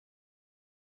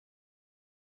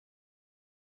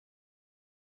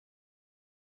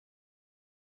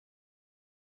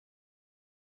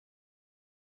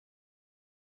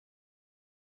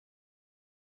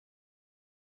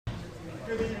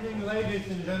morning, ladies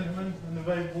and gentlemen, and a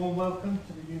very warm welcome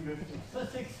to the University of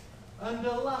Sussex. And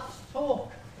the last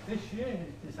talk this year,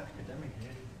 this academic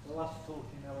year, the last talk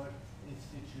in our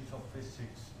Institute of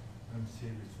Physics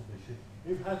series for this year.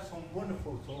 We've had some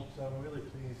wonderful talks, I'm really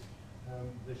pleased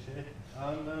this year,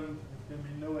 and there's going to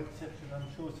be no exception, I'm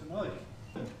sure, tonight.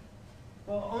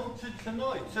 Well, on to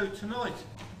tonight. So tonight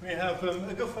we have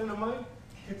a good friend of mine,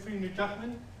 Caitríona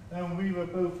Jackman, and we were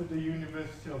both at the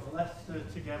University of Leicester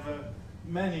together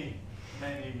many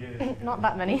years ago. Not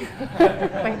that many.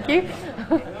 Thank you.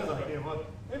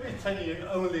 Maybe 10 years,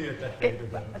 only a decade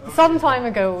ago. Some time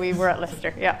ago we were at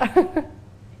Leicester, yeah.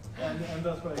 and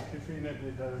that's why Caitríona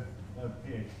did a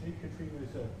PhD. Caitríona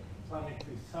is a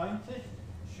planetary scientist.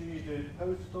 She did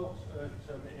postdocs at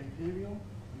Imperial,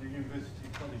 the University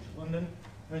College London,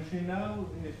 and she now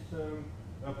is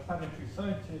a planetary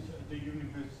scientist at the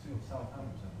University of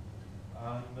Southampton.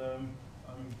 And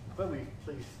I'm very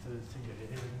pleased to see you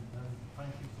here, and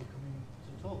thank you for coming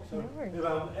to talk. So,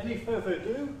 without any further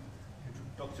ado,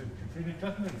 Dr. Caitríona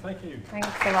Jackman, thank you. Thanks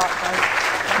a lot, guys.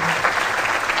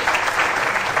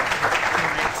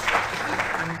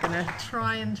 I'm going to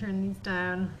try and turn these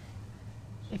down.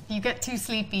 If you get too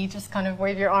sleepy, just kind of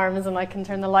wave your arms and I can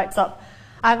turn the lights up.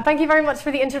 Thank you very much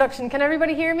for the introduction. Can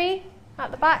everybody hear me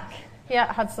at the back? Yeah,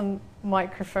 I had some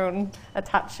microphone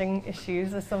attaching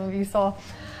issues, as some of you saw.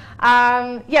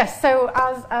 Yes, so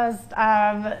as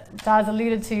Daz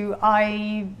alluded to,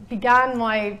 I began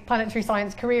my planetary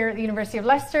science career at the University of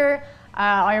Leicester.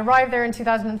 I arrived there in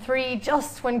 2003,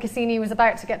 just when Cassini was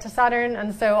about to get to Saturn,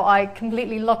 and so I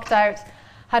completely lucked out,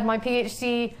 had my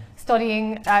PhD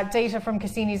studying data from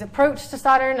Cassini's approach to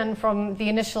Saturn and from the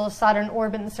initial Saturn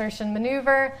orbit insertion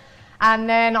maneuver. And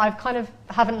then I've kind of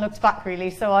haven't looked back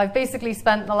really. So I've basically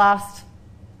spent the last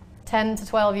 10 to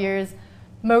 12 years,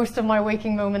 most of my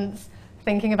waking moments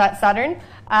thinking about Saturn.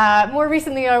 More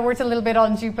recently, I worked a little bit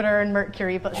on Jupiter and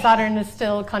Mercury, but Saturn is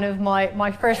still kind of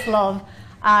my first love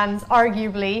and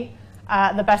arguably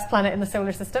the best planet in the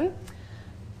solar system.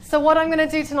 So what I'm going to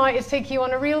do tonight is take you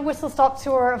on a real whistle-stop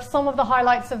tour of some of the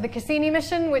highlights of the Cassini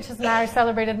mission, which has now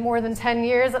celebrated more than 10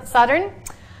 years at Saturn.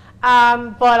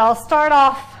 But I'll start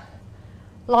off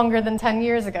longer than 10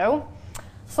 years ago.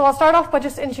 So I'll start off by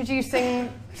just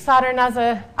introducing Saturn as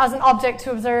an object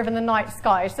to observe in the night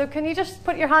sky. So can you just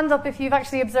put your hand up if you've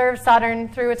actually observed Saturn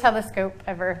through a telescope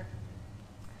ever?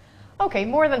 Okay,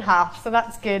 more than half, so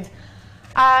that's good.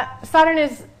 Saturn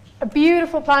is a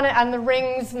beautiful planet, and the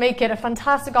rings make it a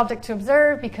fantastic object to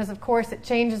observe because, of course, it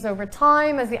changes over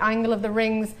time as the angle of the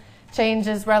rings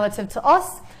changes relative to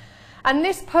us. And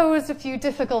this posed a few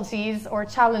difficulties, or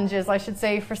challenges, I should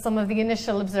say, for some of the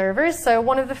initial observers. So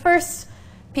one of the first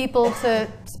people to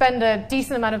spend a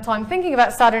decent amount of time thinking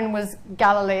about Saturn was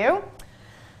Galileo.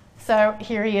 So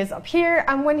here he is up here.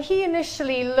 And when he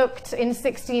initially looked in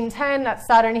 1610 at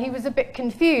Saturn, he was a bit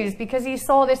confused because he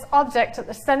saw this object at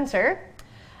the center.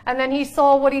 And then he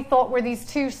saw what he thought were these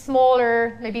two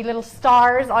smaller, maybe little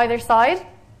stars either side.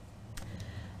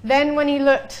 Then when he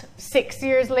looked 6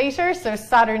 years later, so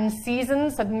Saturn's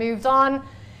seasons had moved on,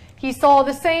 he saw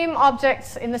the same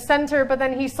object in the center, but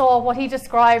then he saw what he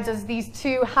described as these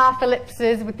two half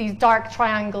ellipses with these dark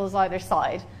triangles either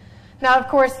side. Now, of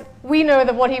course, we know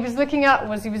that what he was looking at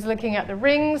the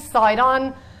rings side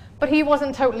on, but he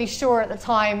wasn't totally sure at the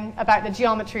time about the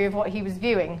geometry of what he was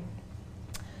viewing.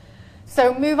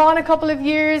 So move on a couple of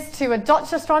years to a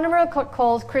Dutch astronomer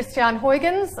called Christian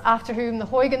Huygens, after whom the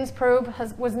Huygens probe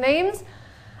was named.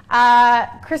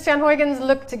 Christian Huygens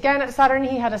looked again at Saturn.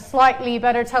 He had a slightly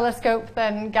better telescope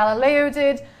than Galileo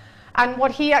did. And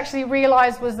what he actually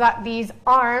realized was that these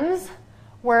arms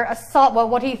were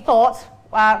what he thought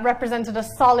represented a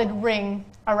solid ring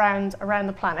around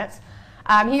the planet.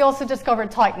 He also discovered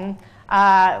Titan,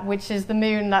 which is the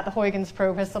moon that the Huygens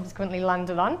probe has subsequently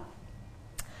landed on.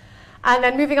 And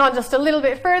then moving on just a little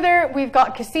bit further, we've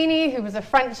got Cassini, who was a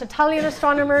French-Italian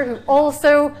astronomer who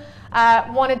also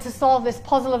wanted to solve this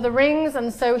puzzle of the rings.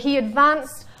 And so he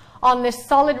advanced on this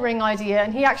solid ring idea,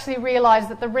 and he actually realized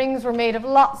that the rings were made of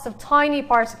lots of tiny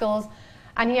particles,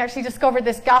 and he actually discovered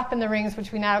this gap in the rings,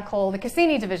 which we now call the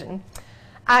Cassini division.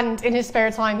 And in his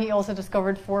spare time, he also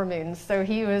discovered 4 moons. So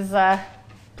he was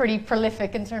pretty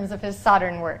prolific in terms of his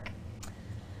Saturn work.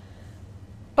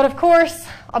 But of course,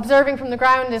 observing from the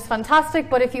ground is fantastic,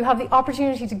 but if you have the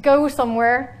opportunity to go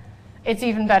somewhere, it's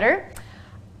even better.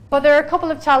 But there are a couple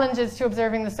of challenges to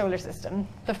observing the solar system.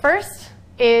 The first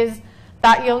is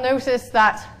that you'll notice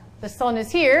that the sun is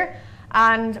here,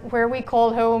 and where we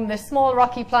call home this small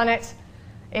rocky planet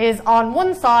is on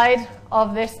one side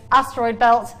of this asteroid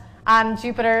belt, and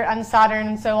Jupiter and Saturn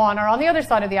and so on are on the other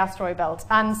side of the asteroid belt.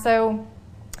 And so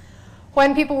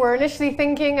when people were initially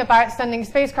thinking about sending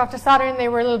spacecraft to Saturn, they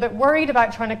were a little bit worried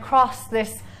about trying to cross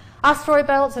this asteroid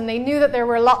belt, and they knew that there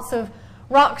were lots of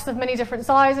rocks of many different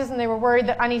sizes, and they were worried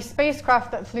that any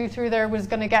spacecraft that flew through there was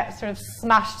going to get sort of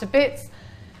smashed to bits.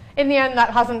 In the end,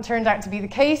 that hasn't turned out to be the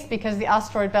case, because the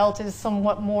asteroid belt is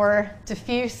somewhat more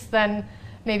diffuse than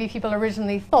maybe people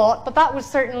originally thought, but that was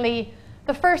certainly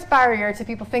the first barrier to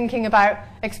people thinking about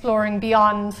exploring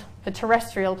beyond the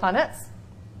terrestrial planets.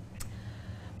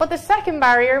 But the second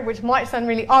barrier, which might sound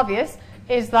really obvious,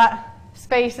 is that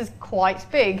space is quite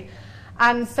big.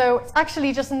 And so it's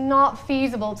actually just not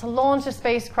feasible to launch a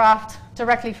spacecraft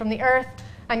directly from the Earth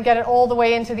and get it all the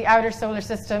way into the outer solar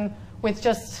system with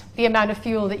just the amount of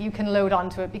fuel that you can load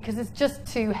onto it, because it's just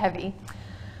too heavy.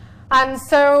 And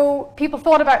so people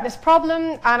thought about this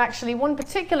problem, and actually one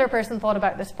particular person thought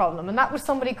about this problem, and that was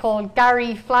somebody called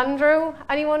Gary Flandreau.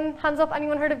 Anyone, hands up,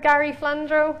 anyone heard of Gary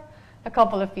Flandreau? A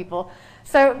couple of people.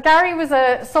 So Gary was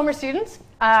a summer student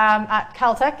at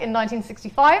Caltech in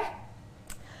 1965.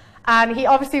 And he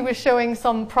obviously was showing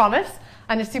some promise,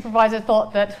 and his supervisor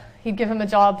thought that he'd give him a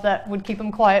job that would keep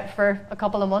him quiet for a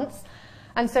couple of months.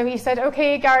 And so he said,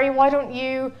 okay, Gary, why don't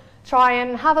you try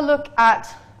and have a look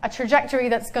at a trajectory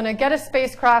that's going to get a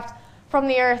spacecraft from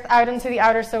the Earth out into the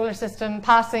outer solar system,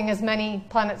 passing as many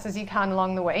planets as you can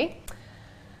along the way.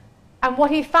 And what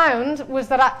he found was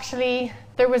that actually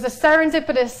there was a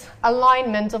serendipitous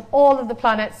alignment of all of the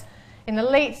planets in the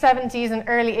late 70s and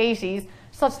early 80s,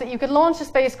 such that you could launch a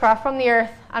spacecraft from the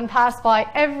Earth and pass by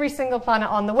every single planet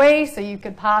on the way. So you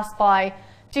could pass by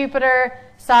Jupiter,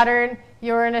 Saturn,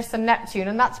 Uranus, and Neptune.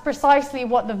 And that's precisely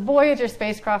what the Voyager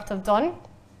spacecraft have done.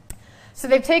 So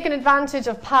they've taken advantage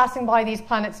of passing by these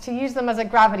planets to use them as a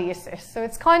gravity assist. So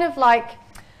it's kind of like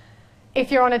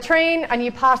if you're on a train and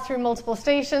you pass through multiple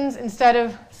stations, instead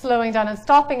of slowing down and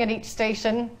stopping at each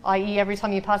station, i.e. every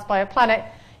time you pass by a planet,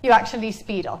 you actually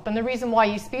speed up. And the reason why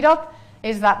you speed up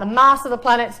is that the mass of the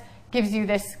planet gives you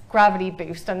this gravity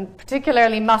boost. And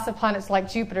particularly massive planets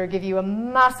like Jupiter give you a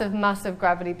massive, massive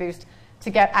gravity boost to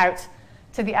get out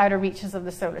to the outer reaches of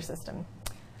the solar system.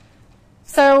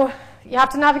 So you have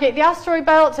to navigate the asteroid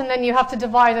belt, and then you have to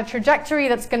devise a trajectory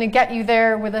that's going to get you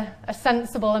there with a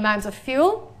sensible amount of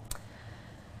fuel.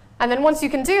 And then once you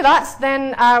can do that,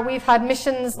 then we've had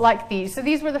missions like these. So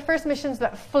these were the first missions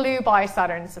that flew by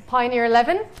Saturn. So Pioneer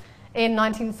 11 in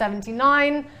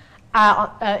 1979,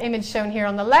 image shown here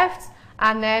on the left,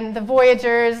 and then the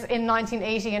Voyagers in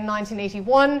 1980 and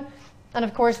 1981. And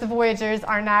of course, the Voyagers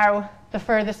are now the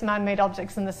furthest man-made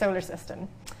objects in the solar system.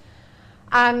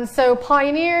 And so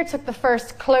Pioneer took the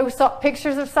first close-up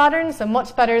pictures of Saturn, so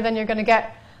much better than you're going to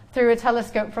get through a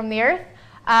telescope from the Earth.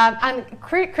 And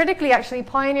critically, actually,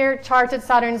 Pioneer charted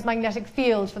Saturn's magnetic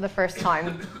field for the first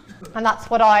time. And that's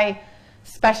what I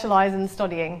specialize in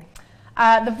studying.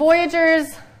 The Voyagers,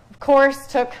 of course,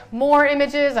 took more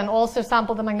images and also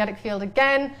sampled the magnetic field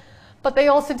again. But they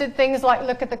also did things like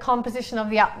look at the composition of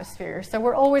the atmosphere. So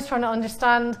we're always trying to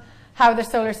understand how the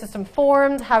solar system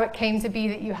formed, how it came to be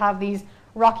that you have these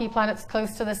rocky planets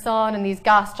close to the sun and these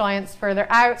gas giants further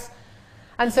out.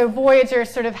 And so Voyager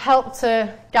sort of helped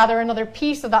to gather another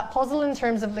piece of that puzzle in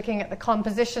terms of looking at the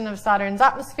composition of Saturn's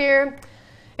atmosphere.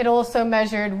 It also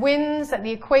measured winds at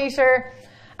the equator,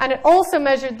 and it also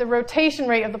measured the rotation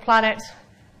rate of the planet,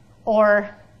 or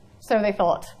so they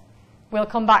thought. We'll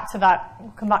come back to that.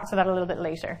 We'll come back to that a little bit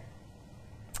later.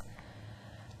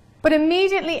 But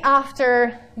immediately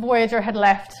after Voyager had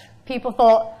left, people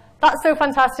thought, that's so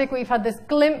fantastic, we've had this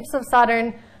glimpse of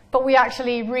Saturn, but we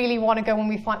actually really want to go and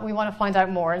we want to find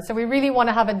out more. And so we really want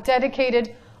to have a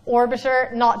dedicated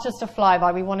orbiter, not just a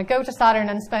flyby. We want to go to Saturn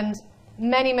and spend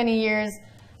many, many years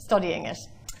studying it.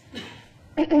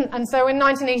 And so in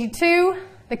 1982,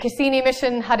 the Cassini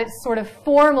mission had its sort of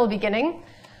formal beginning.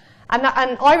 And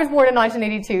I was born in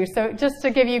 1982, so just to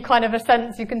give you kind of a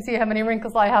sense, you can see how many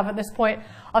wrinkles I have at this point,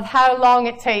 of how long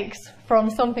it takes from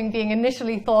something being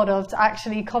initially thought of to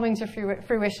actually coming to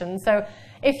fruition. So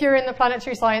if you're in the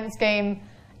planetary science game,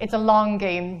 it's a long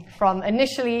game from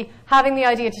initially having the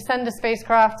idea to send a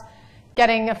spacecraft,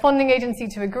 getting a funding agency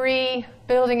to agree,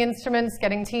 building instruments,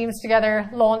 getting teams together,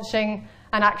 launching,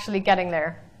 and actually getting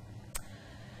there.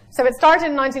 So it started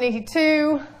in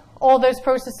 1982. All those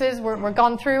processes were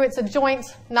gone through. It's a joint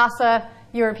NASA,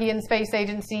 European Space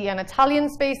Agency, and Italian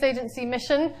Space Agency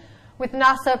mission, with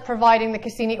NASA providing the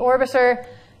Cassini orbiter,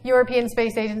 European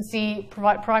Space Agency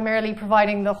primarily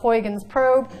providing the Huygens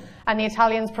probe, and the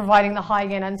Italians providing the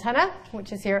high-gain antenna,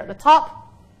 which is here at the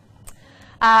top.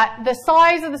 The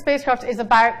size of the spacecraft is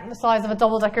about the size of a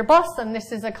double-decker bus, and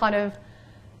this is a kind of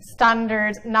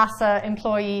standard NASA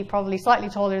employee, probably slightly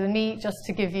taller than me, just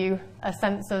to give you a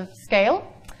sense of scale.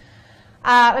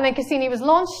 And then Cassini was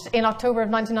launched in October of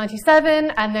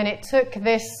 1997, and then it took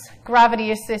this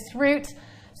gravity assist route.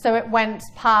 So it went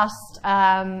past,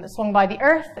 swung by the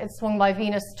Earth, it swung by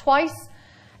Venus twice,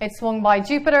 it swung by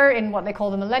Jupiter in what they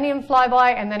call the Millennium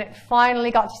Flyby, and then it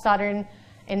finally got to Saturn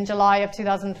in July of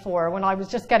 2004, when I was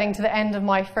just getting to the end of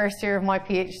my first year of my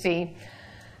PhD.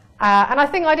 And I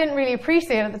think I didn't really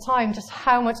appreciate at the time just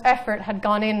how much effort had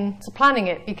gone into planning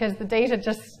it, because the data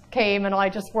just came and I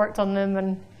just worked on them,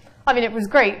 and I mean, it was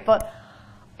great, but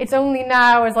it's only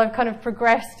now as I've kind of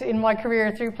progressed in my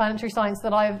career through planetary science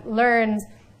that I've learned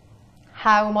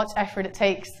how much effort it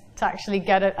takes to actually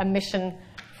get a mission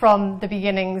from the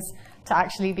beginnings to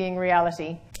actually being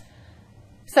reality.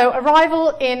 So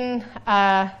arrival in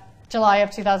July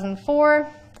of 2004,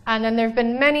 and then there have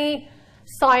been many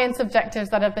science objectives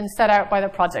that have been set out by the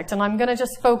project, and I'm going to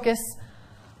just focus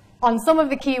on some of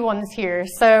the key ones here.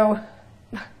 So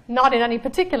not in any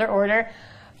particular order.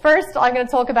 First, I'm going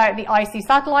to talk about the icy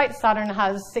satellites. Saturn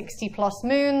has 60 plus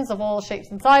moons of all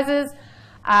shapes and sizes.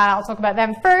 I'll talk about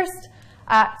them first.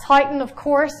 Titan, of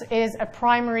course, is a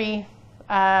primary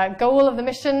goal of the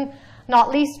mission,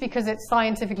 not least because it's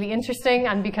scientifically interesting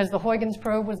and because the Huygens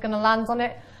probe was going to land on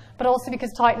it, but also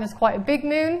because Titan is quite a big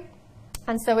moon,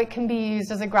 and so it can be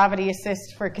used as a gravity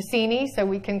assist for Cassini, so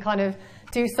we can kind of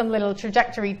do some little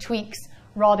trajectory tweaks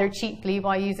rather cheaply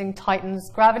by using Titan's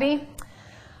gravity.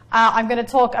 I'm going to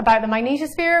talk about the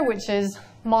magnetosphere, which is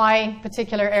my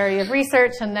particular area of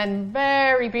research, and then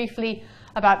very briefly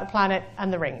about the planet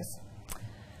and the rings.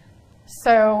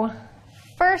 So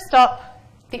first up,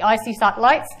 the icy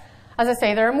satellites. As I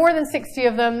say, there are more than 60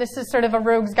 of them. This is sort of a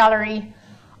rogues gallery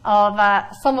of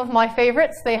some of my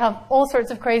favorites. They have all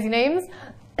sorts of crazy names.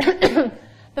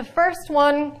 The first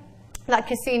one that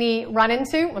Cassini ran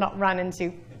into, well, not ran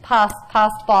into,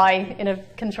 passed by in a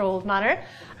controlled manner,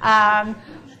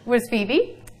 was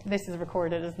Phoebe. This is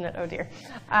recorded, isn't it? Oh dear.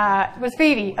 Was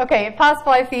Phoebe. Okay, it passed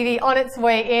by Phoebe on its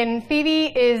way in. Phoebe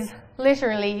is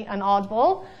literally an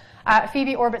oddball.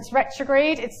 Phoebe orbits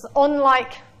retrograde. It's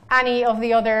unlike any of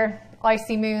the other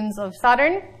icy moons of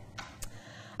Saturn.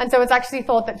 And so it's actually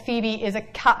thought that Phoebe is a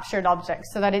captured object,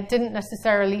 so that it didn't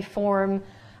necessarily form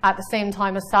at the same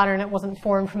time as Saturn. It wasn't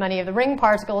formed from any of the ring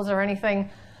particles or anything,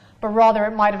 but rather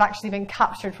it might have actually been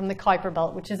captured from the Kuiper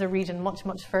belt, which is a region much,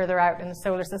 much further out in the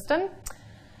solar system.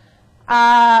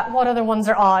 What other ones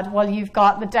are odd? Well, you've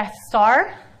got the Death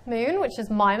Star moon, which is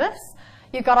Mimas.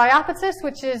 You've got Iapetus,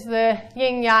 which is the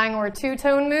yin-yang or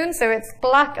two-tone moon. So it's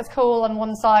black as coal on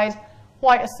one side,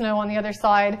 white as snow on the other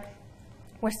side.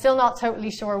 We're still not totally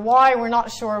sure why. We're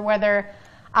not sure whether,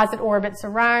 as it orbits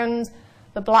around,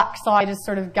 the black side is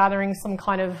sort of gathering some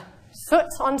kind of soot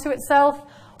onto itself,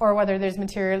 or whether there's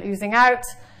material oozing out.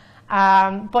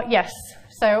 But yes,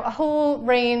 so a whole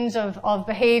range of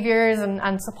behaviors and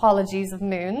topologies of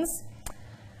moons.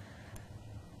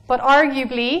 But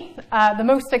arguably, the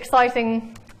most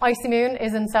exciting icy moon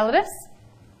is Enceladus.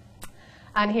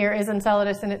 And here is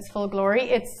Enceladus in its full glory.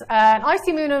 It's an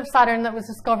icy moon of Saturn that was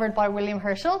discovered by William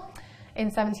Herschel in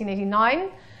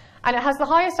 1789. And it has the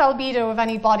highest albedo of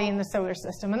any body in the solar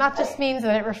system. And that just means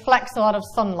that it reflects a lot of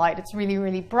sunlight. It's really,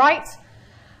 really bright.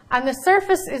 And the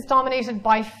surface is dominated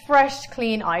by fresh,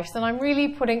 clean ice. And I'm really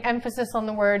putting emphasis on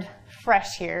the word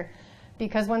fresh here,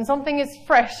 because when something is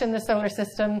fresh in the solar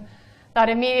system, that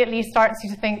immediately starts you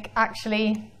to think,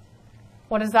 actually,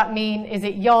 what does that mean? Is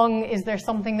it young? Is there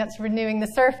something that's renewing the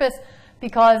surface?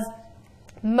 Because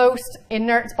most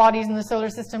inert bodies in the solar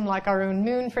system, like our own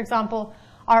moon, for example,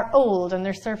 are old and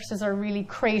their surfaces are really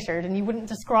cratered. And you wouldn't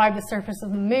describe the surface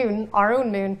of the moon, our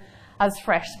own moon, as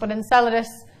fresh. But Enceladus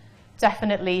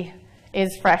definitely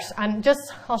is fresh. And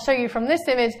just, I'll show you from this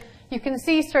image, you can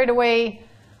see straight away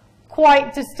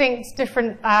quite distinct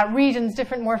different regions,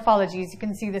 different morphologies. You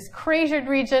can see this cratered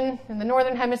region in the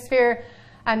northern hemisphere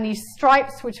and these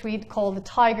stripes, which we'd call the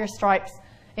tiger stripes,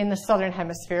 in the southern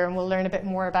hemisphere. And we'll learn a bit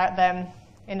more about them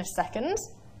in a second.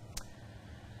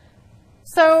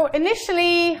 So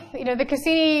initially, the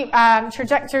Cassini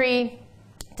trajectory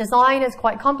design is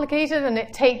quite complicated, and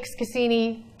it takes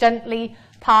Cassini gently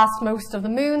past most of the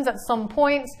moons at some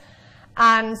point.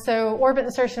 And so orbit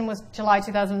insertion was July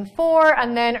 2004,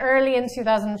 and then early in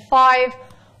 2005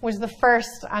 was the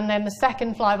first and then the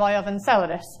second flyby of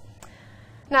Enceladus.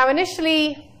 Now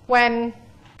initially, when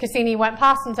Cassini went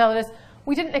past Enceladus,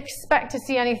 we didn't expect to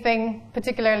see anything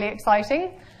particularly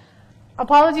exciting.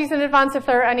 Apologies in advance if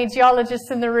there are any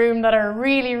geologists in the room that are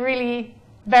really, really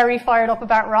very fired up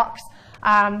about rocks,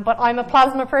 but I'm a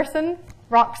plasma person.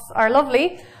 Rocks are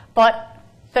lovely, but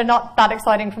they're not that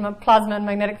exciting from a plasma and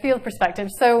magnetic field perspective.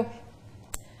 So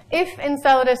if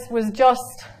Enceladus was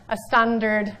just a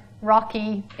standard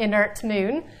rocky, inert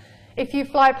moon, if you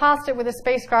fly past it with a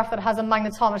spacecraft that has a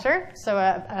magnetometer, so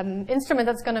an instrument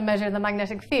that's going to measure the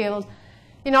magnetic field,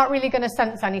 you're not really going to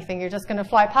sense anything. You're just going to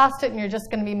fly past it and you're just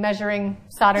going to be measuring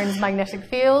Saturn's magnetic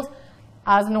field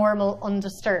as normal,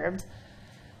 undisturbed.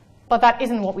 But that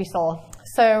isn't what we saw.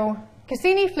 So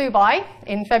Cassini flew by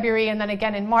in February and then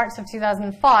again in March of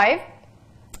 2005.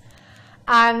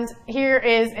 And here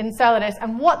is Enceladus.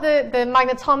 And what the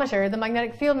magnetometer, the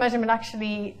magnetic field measurement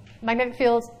magnetic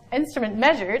field instrument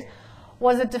measured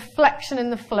was a deflection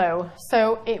in the flow.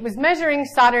 So it was measuring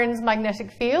Saturn's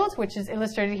magnetic field, which is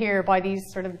illustrated here by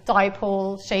these sort of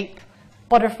dipole-shaped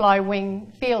butterfly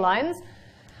wing field lines.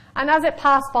 And as it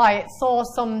passed by, it saw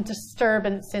some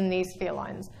disturbance in these field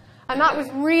lines. And that was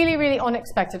really, really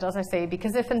unexpected, as I say,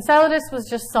 because if Enceladus was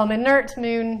just some inert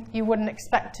moon, you wouldn't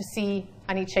expect to see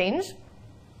any change.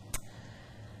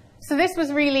 So this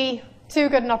was really too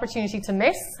good an opportunity to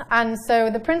miss. And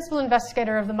so the principal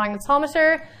investigator of the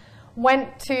magnetometer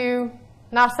went to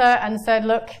NASA and said,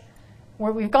 look,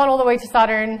 we've gone all the way to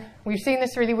Saturn. We've seen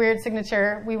this really weird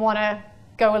signature. We want to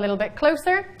go a little bit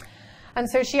closer. And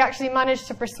so she actually managed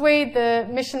to persuade the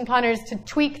mission planners to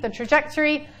tweak the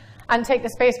trajectory and take the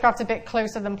spacecraft a bit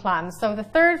closer than planned. So the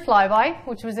third flyby,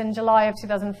 which was in July of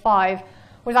 2005,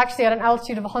 was actually at an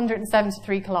altitude of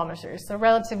 173 kilometers, so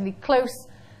relatively close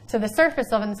to the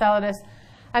surface of Enceladus.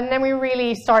 And then we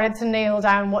really started to nail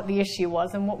down what the issue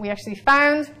was. And what we actually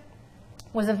found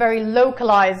was a very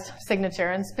localized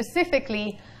signature, and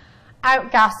specifically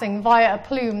outgassing via a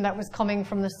plume that was coming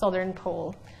from the southern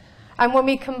pole. And when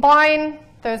we combine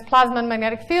those plasma and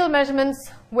magnetic field measurements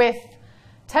with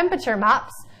temperature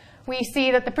maps, we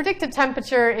see that the predicted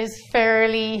temperature is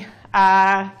fairly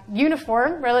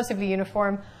uniform, relatively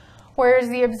uniform, whereas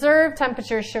the observed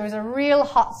temperature shows a real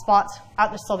hot spot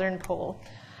at the southern pole.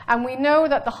 And we know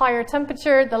that the higher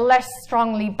temperature, the less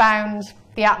strongly bound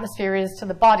the atmosphere is to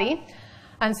the body.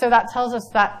 And so that tells us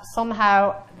that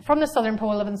somehow from the southern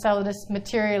pole of Enceladus,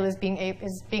 material is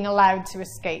being allowed to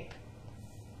escape.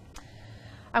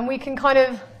 And we can kind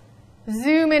of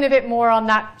zoom in a bit more on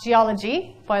that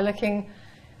geology by looking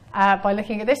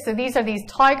at this. So these are these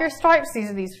tiger stripes.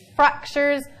 These are these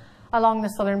fractures along the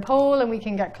southern pole, and we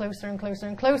can get closer and closer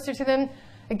and closer to them.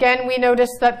 Again, we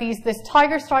notice that this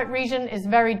tiger stripe region is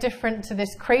very different to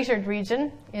this cratered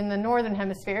region in the northern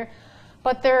hemisphere.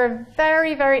 But there are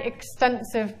very, very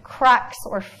extensive cracks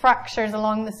or fractures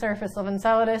along the surface of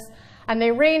Enceladus, and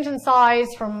they range in size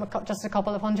from just a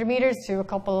couple of 100 meters to a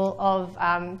couple of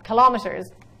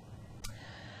kilometers.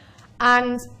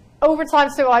 And over time,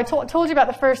 so I told you about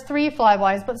the first 3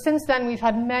 flybys, but since then we've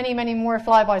had many, many more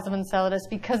flybys of Enceladus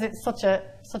because it's such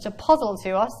a puzzle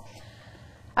to us.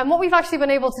 And what we've actually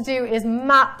been able to do is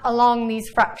map along these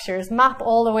fractures, map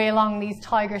all the way along these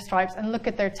tiger stripes and look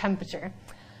at their temperature.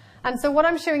 And so what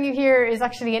I'm showing you here is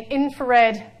actually an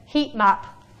infrared heat map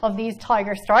of these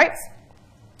tiger stripes.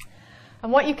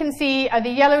 And what you can see are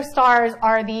the yellow stars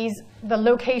are the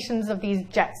locations of these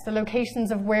jets, the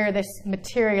locations of where this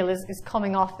material is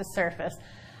coming off the surface.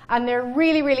 And they're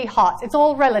really, really hot. It's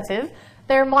all relative.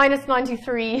 They're minus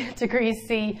 93 degrees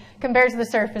C compared to the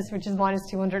surface, which is minus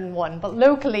 201. But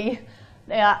locally,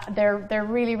 they're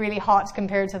really, really hot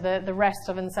compared to the rest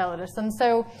of Enceladus. And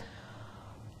so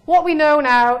what we know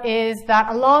now is that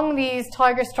along these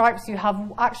tiger stripes, you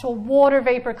have actual water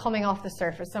vapor coming off the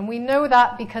surface. And we know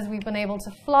that because we've been able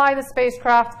to fly the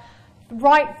spacecraft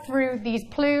right through these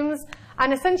plumes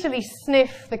and essentially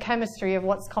sniff the chemistry of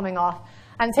what's coming off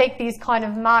and take these kind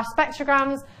of mass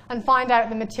spectrograms and find out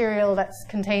the material that's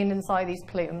contained inside these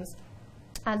plumes.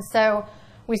 And so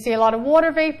we see a lot of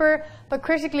water vapor, but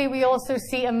critically we also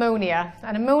see ammonia.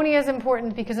 And ammonia is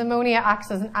important because ammonia acts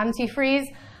as an antifreeze,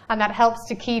 and that helps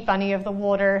to keep any of the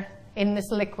water in this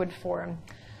liquid form.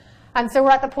 And so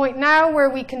we're at the point now where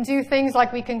we can do things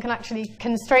like we can actually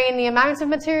constrain the amount of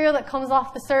material that comes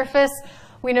off the surface.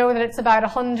 We know that it's about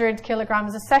 100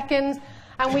 kilograms a second,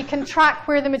 and we can track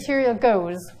where the material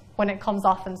goes when it comes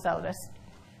off Enceladus.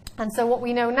 And so what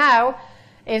we know now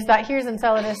is that here's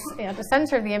Enceladus at the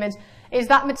center of the image, is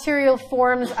that material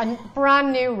forms a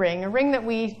brand new ring, a ring that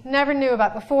we never knew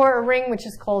about before, a ring which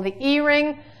is called the E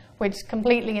ring, which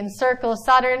completely encircles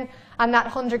Saturn, and that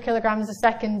 100 kilograms a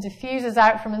second diffuses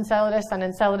out from Enceladus, and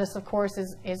Enceladus, of course,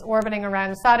 is orbiting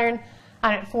around Saturn,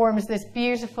 and it forms this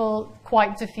beautiful,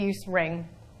 quite diffuse ring.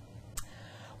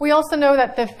 We also know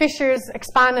that the fissures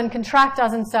expand and contract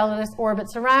as Enceladus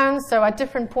orbits around, so at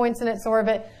different points in its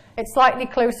orbit, it's slightly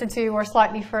closer to or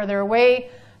slightly further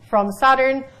away from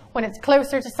Saturn. When it's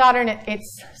closer to Saturn,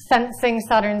 it's sensing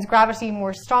Saturn's gravity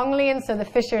more strongly, and so the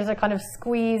fissures are kind of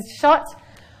squeezed shut.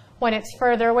 When it's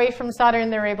further away from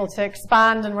Saturn, they're able to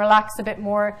expand and relax a bit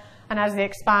more, and as they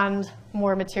expand,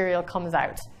 more material comes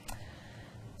out.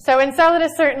 So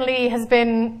Enceladus certainly has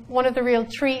been one of the real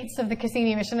treats of the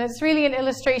Cassini mission. It's really an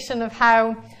illustration of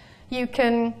how you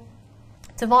can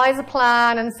devise a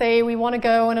plan and say, we want to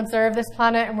go and observe this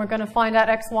planet and we're going to find out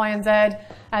X, Y, and Z,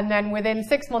 and then within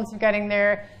 6 months of getting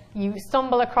there, you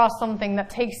stumble across something that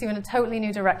takes you in a totally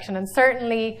new direction. And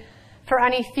certainly for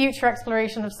any future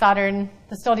exploration of Saturn,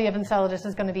 the study of Enceladus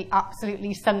is going to be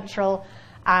absolutely central,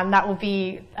 and that will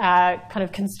be kind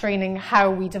of constraining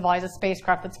how we devise a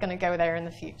spacecraft that's going to go there in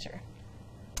the future.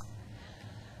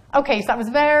 Okay, so that was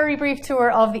a very brief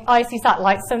tour of the icy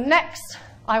satellites. So next,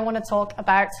 I want to talk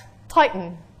about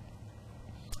Titan.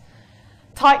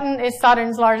 Titan is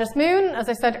Saturn's largest moon. As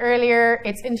I said earlier,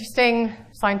 it's interesting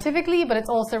scientifically, but it's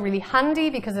also really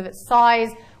handy because of its size.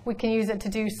 We can use it to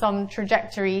do some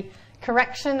trajectory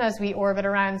correction as we orbit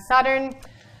around Saturn.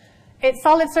 Its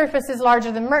solid surface is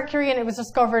larger than Mercury, and it was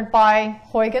discovered by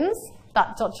Huygens,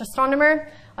 that Dutch astronomer.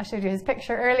 I showed you his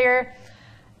picture earlier.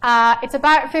 It's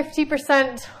about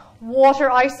 50% water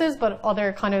ices, but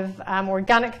other kind of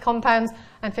organic compounds,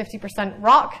 and 50%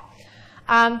 rock.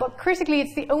 But critically,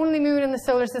 it's the only moon in the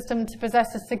solar system to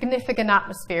possess a significant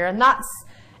atmosphere. And that's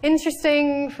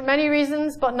interesting for many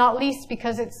reasons, but not least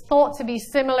because it's thought to be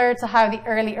similar to how the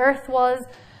early Earth was.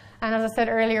 And as I said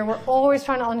earlier, we're always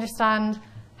trying to understand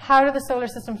how did the solar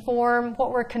system form,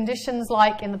 what were conditions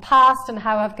like in the past, and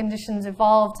how have conditions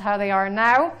evolved to how they are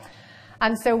now.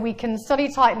 And so we can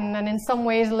study Titan and in some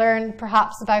ways learn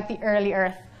perhaps about the early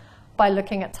Earth by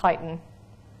looking at Titan.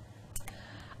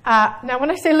 Now,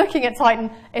 when I say looking at Titan,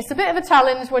 it's a bit of a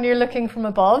challenge when you're looking from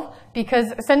above,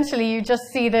 because essentially you just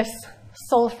see this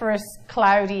sulfurous,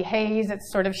 cloudy haze.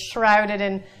 It's sort of shrouded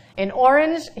in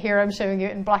orange. Here I'm showing you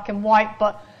it in black and white,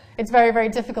 but it's very, very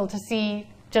difficult to see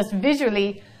just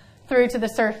visually through to the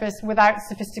surface without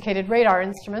sophisticated radar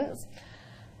instruments.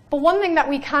 But one thing that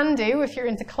we can do, if you're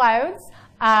into clouds,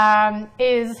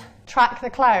 is track the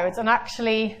clouds. And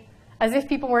actually, as if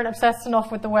people weren't obsessed enough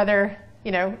with the weather,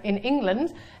 you know, in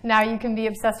England, now you can be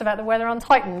obsessed about the weather on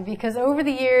Titan, because over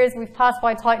the years we've passed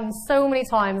by Titan so many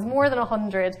times, more than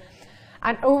 100,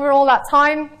 and over all that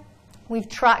time we've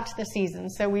tracked the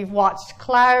seasons. So we've watched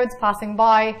clouds passing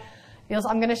by.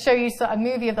 I'm going to show you a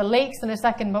movie of the lakes in a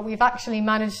second, but we've actually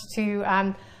managed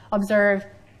to observe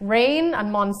rain and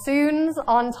monsoons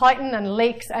on Titan, and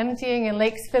lakes emptying and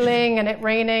lakes filling, and it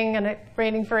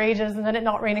raining for ages and then it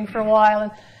not raining for a while.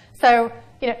 And so,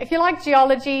 you know, if you like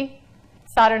geology,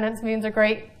 Saturn and its moons are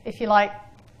great. If you like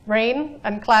rain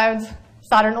and clouds,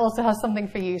 Saturn also has something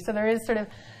for you. So there is sort of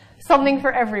something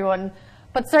for everyone.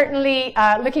 But certainly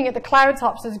looking at the cloud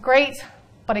tops is great.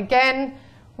 But again,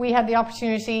 we had the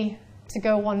opportunity to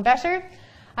go one better.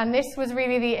 And this was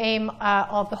really the aim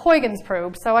of the Huygens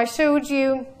probe. So I showed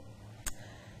you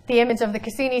the image of the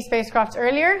Cassini spacecraft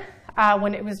earlier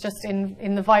when it was just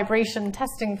in the vibration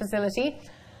testing facility,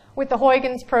 with the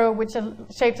Huygens probe, which is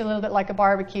shaped a little bit like a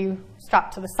barbecue,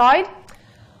 strapped to the side.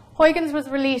 Huygens was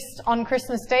released on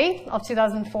Christmas Day of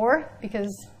 2004,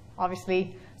 because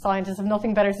obviously scientists have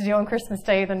nothing better to do on Christmas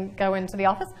Day than go into the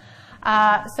office.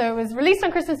 So it was released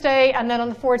on Christmas Day, and then on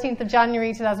the 14th of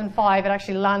January 2005, it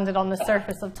actually landed on the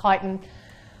surface of Titan.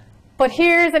 But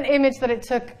here's an image that it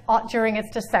took during its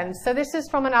descent. So this is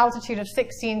from an altitude of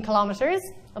 16 kilometers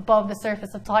above the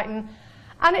surface of Titan,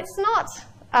 and it's not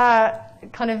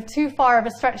kind of too far of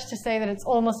a stretch to say that it's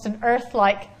almost an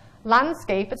Earth-like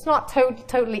landscape. It's not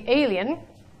totally alien.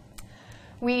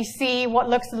 We see what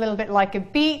looks a little bit like a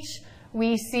beach.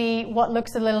 We see what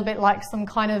looks a little bit like some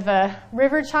kind of a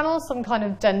river channel, some kind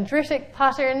of dendritic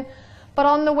pattern. But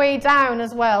on the way down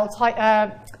as well,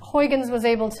 Huygens was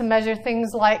able to measure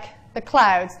things like the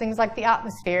clouds, things like the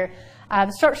atmosphere,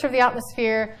 the structure of the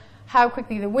atmosphere, how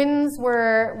quickly the winds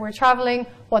were traveling,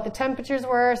 what the temperatures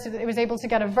were, so that it was able to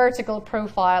get a vertical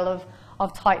profile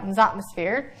of Titan's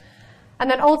atmosphere.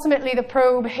 And then ultimately the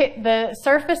probe hit the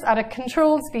surface at a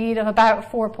controlled speed of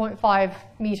about 4.5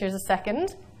 meters a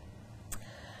second.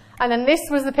 And then this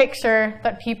was the picture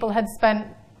that people had spent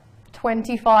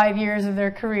 25 years of their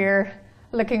career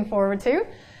looking forward to.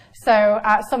 So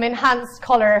some enhanced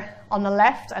color on the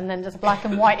left, and then just a black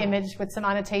and white image with some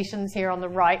annotations here on the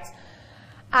right.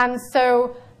 And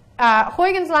so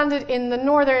Huygens landed in the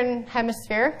northern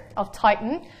hemisphere of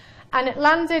Titan, and it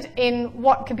landed in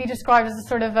what could be described as a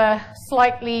sort of a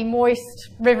slightly moist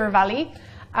river valley.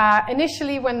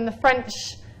 Initially, when the French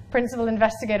principal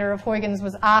investigator of Huygens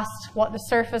was asked what the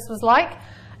surface was like,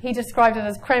 he described it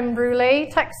as creme brulee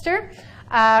texture.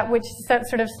 which is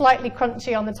sort of slightly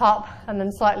crunchy on the top and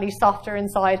then slightly softer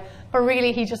inside. But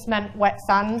really, he just meant wet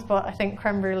sand, but I think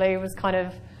creme brulee was kind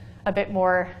of a bit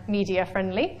more media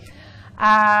friendly.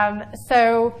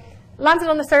 So landed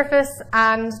on the surface,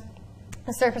 and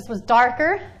the surface was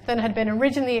darker than had been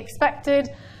originally expected,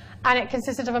 and it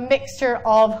consisted of a mixture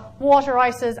of water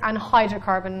ices and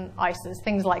hydrocarbon ices,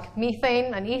 things like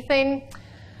methane and ethane.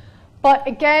 But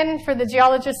again, for the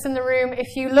geologists in the room,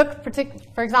 if you look,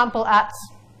 for example, at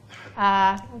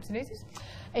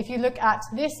if you look at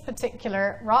this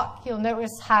particular rock, you'll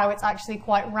notice how it's actually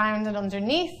quite rounded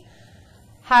underneath.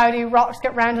 How do rocks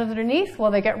get rounded underneath?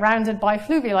 Well, they get rounded by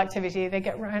fluvial activity. They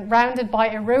get rounded by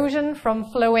erosion from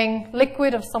flowing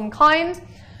liquid of some kind.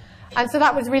 And so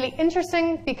that was really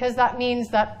interesting, because that means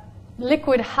that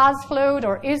liquid has flowed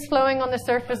or is flowing on the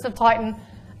surface of Titan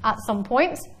at some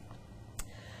point.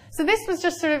 So this was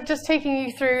just sort of just taking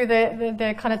you through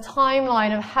the kind of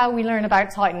timeline of how we learn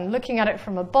about Titan, looking at it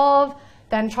from above,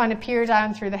 then trying to peer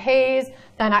down through the haze,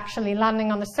 then actually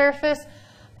landing on the surface.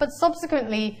 But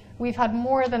subsequently, we've had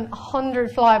more than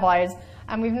 100 flybys,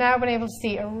 and we've now been able to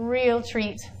see a real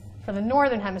treat for the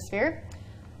northern hemisphere.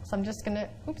 So I'm just going to,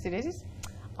 oopsie daisies,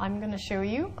 I'm going to show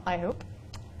you, I hope,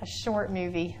 a short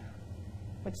movie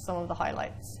with some of the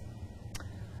highlights.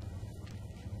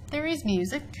 There is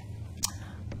music.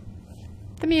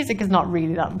 The music is not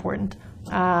really that important.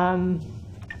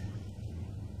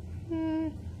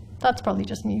 That's probably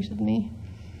just muted me.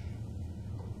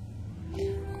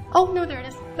 Oh, no, there it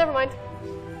is. Never mind.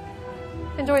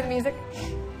 Enjoy the music.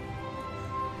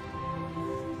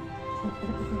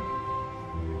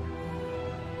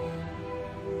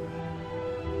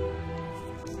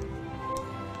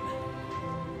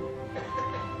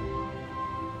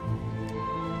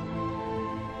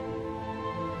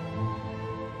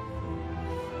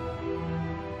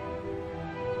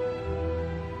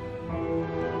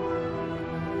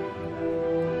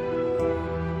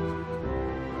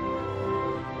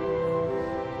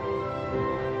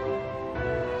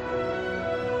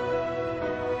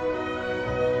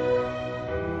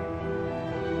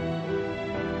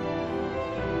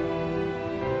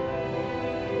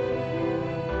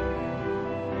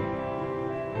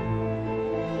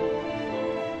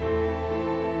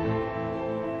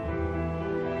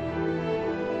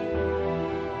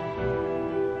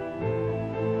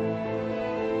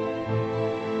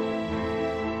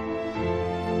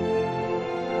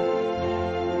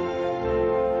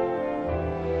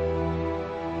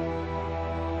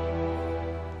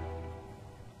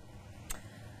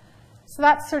 So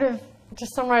that sort of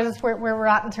just summarizes where we're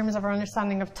at in terms of our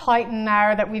understanding of Titan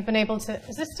now that we've been able to,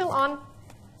 is this still on?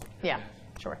 Yeah,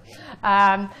 sure.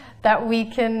 That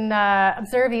we can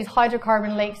observe these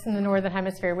hydrocarbon lakes in the northern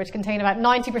hemisphere, which contain about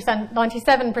 90%,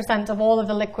 97% of all of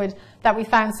the liquid that we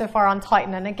found so far on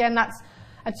Titan. And again, that's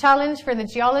a challenge for the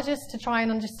geologists to try and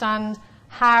understand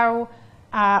how,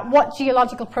 what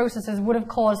geological processes would have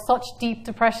caused such deep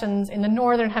depressions in the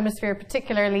northern hemisphere,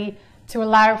 particularly to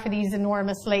allow for these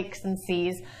enormous lakes and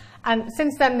seas. And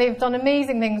since then, they've done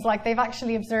amazing things, like they've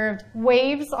actually observed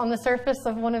waves on the surface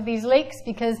of one of these lakes,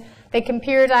 because they can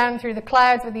peer down through the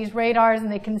clouds with these radars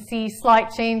and they can see slight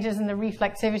changes in the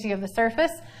reflectivity of the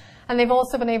surface. And they've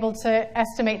also been able to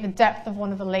estimate the depth of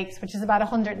one of the lakes, which is about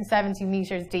 170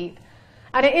 meters deep.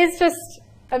 And it is just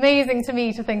amazing to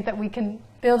me to think that we can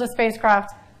build a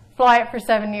spacecraft, fly it for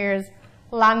 7 years,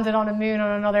 land it on a moon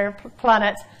on another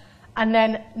planet, and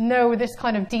then know this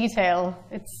kind of detail.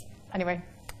 Anyway,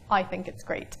 I think it's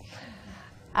great.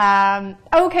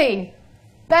 Okay,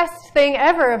 best thing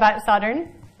ever about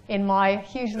Saturn, in my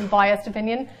hugely biased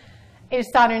opinion,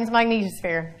 is Saturn's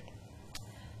magnetosphere.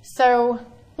 So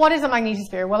what is a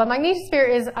magnetosphere? Well, a magnetosphere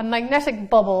is a magnetic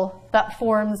bubble that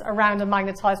forms around a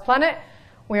magnetized planet.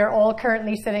 We are all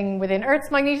currently sitting within Earth's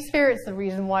magnetosphere. It's the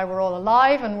reason why we're all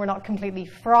alive and we're not completely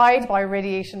fried by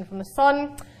radiation from the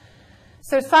sun.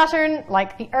 So Saturn,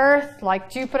 like the Earth, like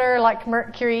Jupiter, like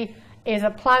Mercury, is a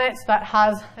planet that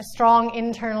has a strong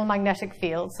internal magnetic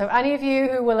field. So any of you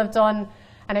who will have done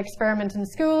an experiment in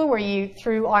school where you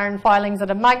threw iron filings at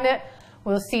a magnet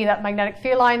will see that magnetic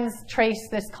field lines trace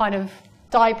this kind of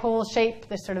dipole shape,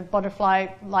 this sort of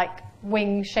butterfly-like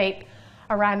wing shape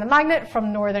around the magnet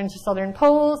from northern to southern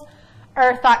poles.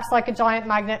 Earth acts like a giant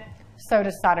magnet, so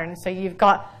does Saturn. So you've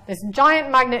got this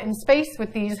giant magnet in space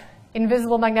with these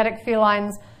invisible magnetic field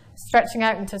lines stretching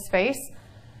out into space.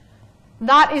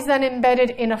 That is then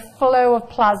embedded in a flow of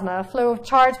plasma, a flow of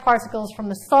charged particles from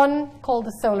the sun called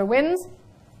the solar winds.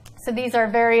 So these are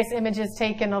various images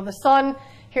taken of the sun.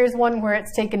 Here's one where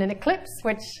it's taken in eclipse,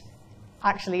 which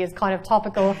actually is kind of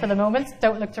topical for the moment.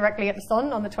 Don't look directly at the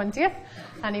sun on the 20th.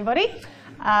 Anybody?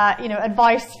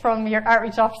 Advice from your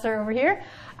outreach officer over here.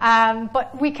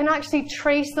 But we can actually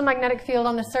trace the magnetic field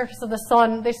on the surface of the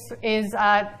sun. These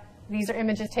are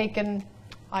images taken,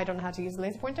 I don't know how to use a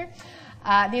laser pointer.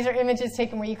 These are images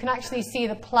taken where you can actually see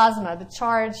the plasma, the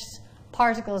charged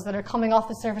particles that are coming off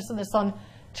the surface of the sun,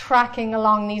 tracking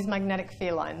along these magnetic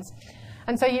field lines.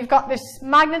 And so you've got this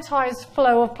magnetized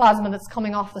flow of plasma that's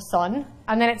coming off the sun,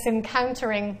 and then it's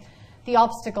encountering the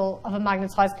obstacle of a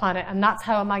magnetized planet, and that's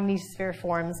how a magnetosphere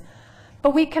forms.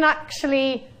 But we can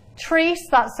actually trace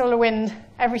that solar wind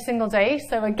every single day.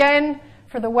 So again,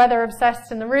 for the weather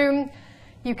obsessed in the room,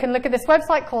 you can look at this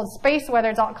website called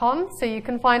spaceweather.com, so you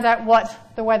can find out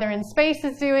what the weather in space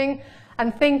is doing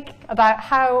and think about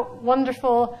how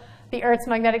wonderful the Earth's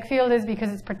magnetic field is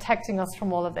because it's protecting us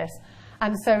from all of this.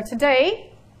 And so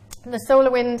today, the solar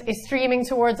wind is streaming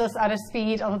towards us at a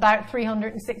speed of about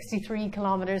 363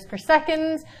 kilometers per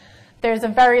second. There's a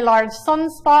very large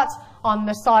sunspot on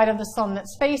the side of the sun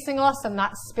that's facing us, and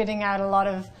that's spitting out a lot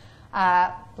of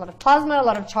plasma, a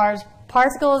lot of charged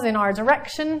particles in our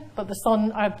direction, but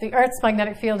the Earth's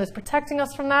magnetic field is protecting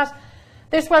us from that.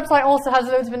 This website also has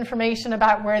loads of information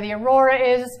about where the aurora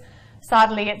is.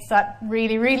 Sadly, it's at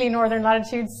really, really northern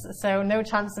latitudes, so no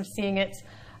chance of seeing it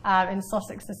in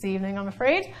Sussex this evening, I'm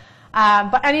afraid.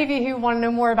 But any of you who want to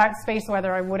know more about space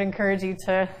weather, I would encourage you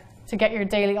to get your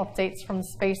daily updates from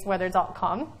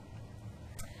spaceweather.com.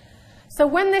 So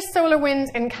when this solar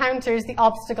wind encounters the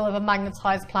obstacle of a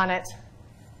magnetized planet,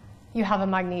 you have a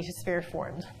magnetosphere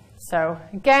formed. So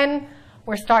again,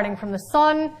 we're starting from the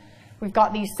sun. We've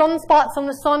got these sunspots on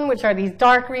the sun, which are these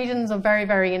dark regions of very,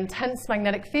 very intense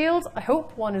magnetic fields. I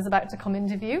hope one is about to come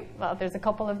into view. Well, there's a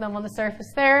couple of them on the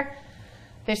surface there.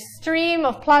 This stream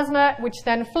of plasma, which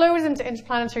then flows into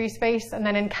interplanetary space and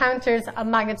then encounters a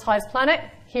magnetized planet,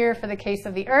 here for the case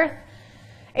of the Earth.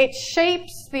 It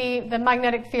shapes the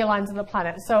magnetic field lines of the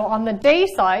planet. So on the day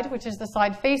side, which is the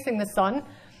side facing the sun,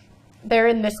 they're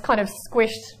in this kind of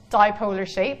squished dipolar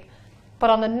shape. But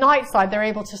on the night side, they're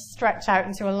able to stretch out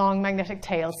into a long magnetic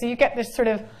tail. So you get this sort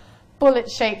of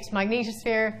bullet-shaped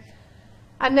magnetosphere.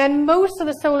 And then most of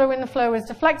the solar wind flow is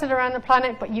deflected around the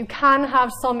planet, but you can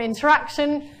have some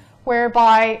interaction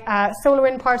whereby solar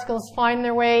wind particles find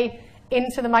their way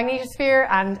into the magnetosphere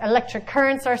and electric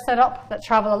currents are set up that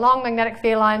travel along magnetic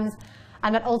field lines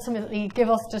and that ultimately give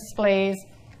us displays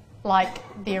like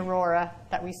the aurora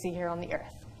that we see here on the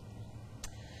Earth.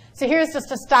 So here's just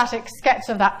a static sketch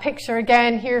of that picture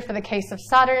again here for the case of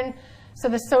Saturn. So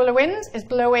the solar wind is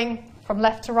blowing from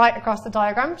left to right across the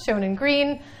diagram, shown in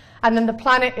green, and then the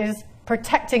planet is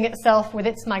protecting itself with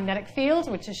its magnetic field,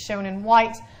 which is shown in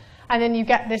white. And then you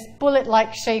get this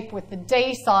bullet-like shape with the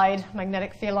day side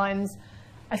magnetic field lines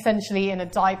essentially in a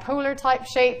dipolar type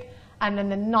shape, and then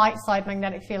the night side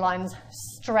magnetic field lines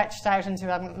stretched out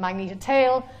into a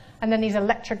magnetotail, and then these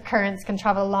electric currents can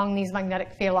travel along these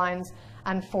magnetic field lines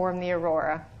and form the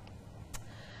aurora.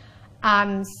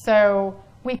 And so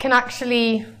we can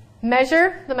actually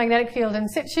measure the magnetic field in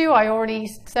situ. I already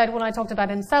said when I talked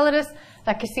about Enceladus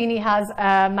that Cassini has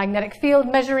a magnetic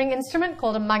field measuring instrument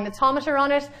called a magnetometer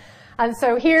on it. And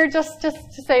so here, just to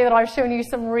say that I've shown you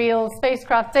some real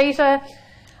spacecraft data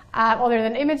other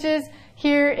than images,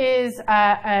 here is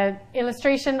an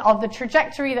illustration of the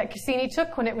trajectory that Cassini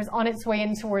took when it was on its way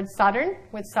in towards Saturn,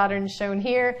 with Saturn shown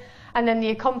here, and then the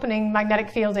accompanying magnetic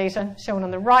field data shown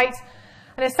on the right.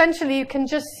 And essentially, you can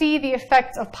just see the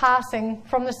effect of passing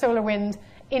from the solar wind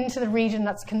into the region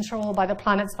that's controlled by the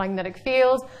planet's magnetic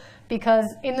field, because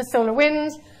in the solar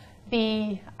wind,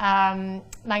 the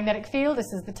magnetic field,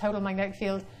 this is the total magnetic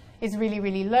field, is really,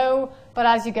 really low. But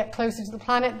as you get closer to the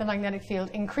planet, the magnetic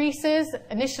field increases.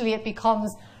 Initially, it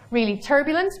becomes really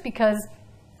turbulent because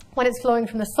when it's flowing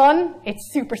from the sun,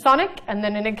 it's supersonic, and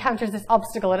then it encounters this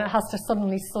obstacle and it has to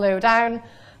suddenly slow down.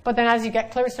 But then as you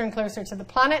get closer and closer to the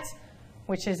planet,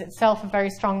 which is itself a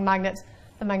very strong magnet,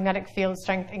 the magnetic field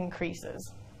strength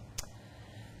increases.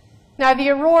 Now, the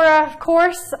aurora, of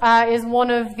course, is one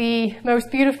of the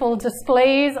most beautiful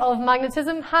displays of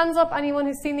magnetism. Hands up, anyone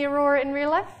who's seen the aurora in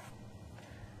real life?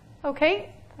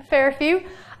 Okay, a fair few.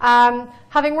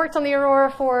 Having worked on the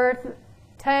aurora for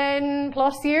 10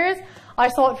 plus years, I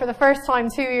saw it for the first time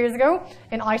 2 years ago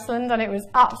in Iceland, and it was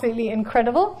absolutely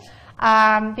incredible.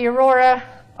 The aurora,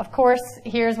 of course,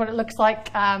 here's what it looks like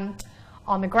on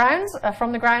the ground,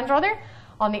 from the ground rather.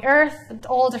 On the Earth,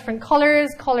 all different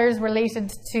colors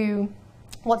related to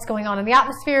what's going on in the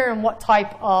atmosphere and what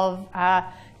type of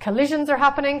collisions are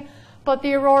happening. But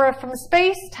the aurora from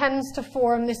space tends to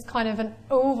form this kind of an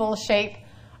oval shape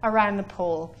around the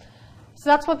pole. So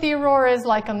that's what the aurora is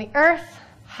like on the Earth.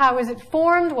 How is it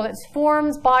formed? Well, it's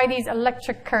formed by these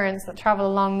electric currents that travel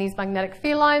along these magnetic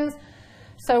field lines.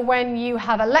 So when you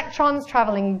have electrons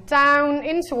traveling down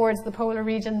in towards the polar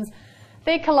regions,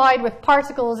 they collide with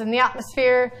particles in the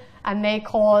atmosphere and they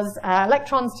cause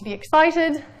electrons to be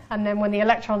excited. And then when the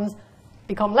electrons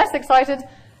become less excited,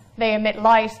 they emit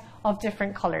light of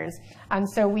different colors. And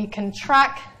so we can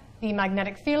track the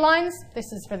magnetic field lines. This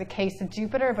is for the case of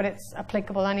Jupiter, but it's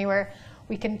applicable anywhere.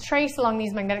 We can trace along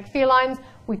these magnetic field lines.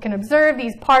 We can observe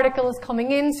these particles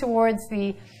coming in towards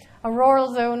the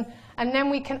auroral zone, and then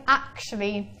we can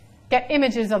actually get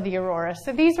images of the aurora.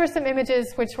 So these were some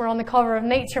images which were on the cover of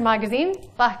Nature magazine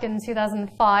back in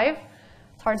 2005.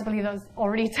 It's hard to believe that was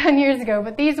already 10 years ago,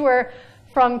 but these were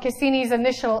from Cassini's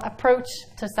initial approach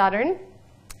to Saturn.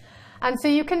 And so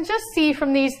you can just see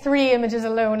from these three images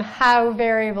alone how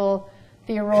variable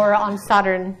the aurora on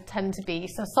Saturn tend to be.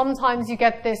 So sometimes you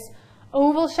get this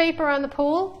oval shape around the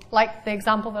pole, like the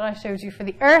example that I showed you for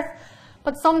the Earth,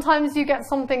 but sometimes you get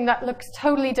something that looks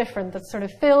totally different, that's sort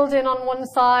of filled in on one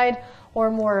side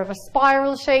or more of a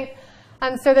spiral shape.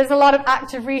 And so there's a lot of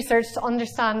active research to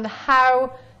understand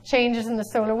how changes in the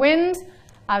solar wind,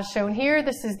 as shown here,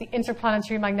 this is the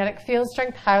interplanetary magnetic field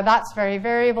strength, how that's very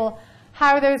variable,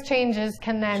 how those changes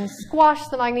can then squash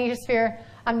the magnetosphere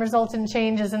and result in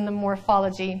changes in the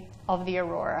morphology of the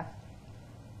aurora.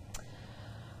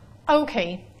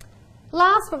 Okay,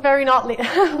 last but very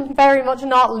much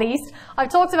not least, I've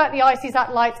talked about the icy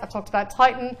satellites, I've talked about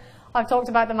Titan, I've talked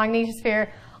about the magnetosphere.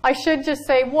 I should just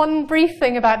say one brief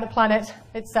thing about the planet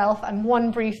itself and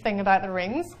one brief thing about the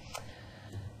rings.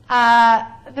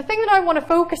 The thing that I want to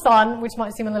focus on, which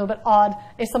might seem a little bit odd,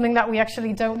 is something that we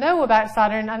actually don't know about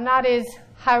Saturn, and that is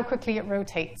how quickly it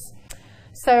rotates.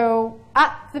 So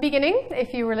at the beginning,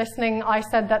 if you were listening, I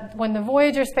said that when the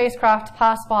Voyager spacecraft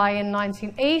passed by in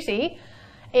 1980,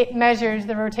 it measured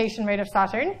the rotation rate of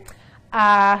Saturn.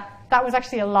 That was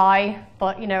actually a lie,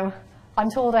 but you know, I'm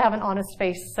told I have an honest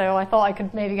face, so I thought I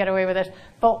could maybe get away with it.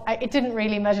 But it didn't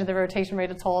really measure the rotation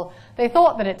rate at all. They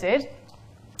thought that it did,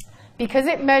 because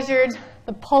it measured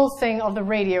the pulsing of the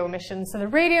radio emission. So the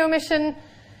radio emission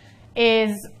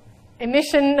is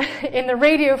emission in the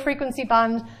radio frequency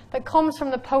band that comes from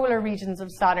the polar regions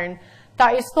of Saturn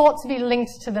that is thought to be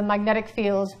linked to the magnetic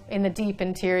field in the deep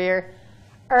interior.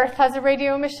 Earth has a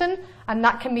radio emission, and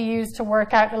that can be used to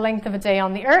work out the length of a day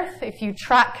on the Earth. If you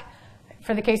track,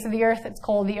 for the case of the Earth, it's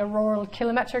called the auroral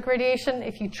kilometric radiation.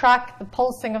 If you track the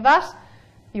pulsing of that,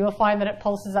 you will find that it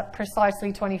pulses at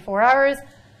precisely 24 hours.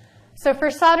 So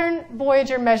for Saturn,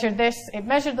 Voyager measured this. It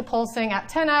measured the pulsing at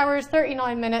 10 hours,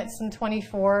 39 minutes, and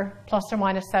 24 plus or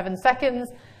minus 7 seconds.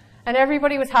 And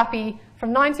everybody was happy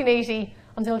from 1980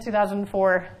 until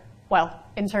 2004, well,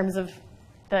 in terms of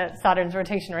the Saturn's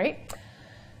rotation rate.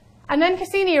 And then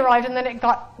Cassini arrived, and then it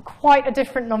got quite a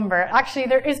different number. Actually,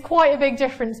 there is quite a big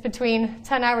difference between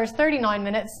 10 hours, 39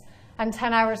 minutes and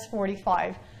 10 hours,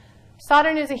 45.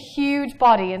 Saturn is a huge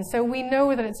body, and so we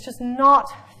know that it's just not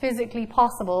physically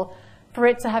possible for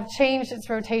it to have changed its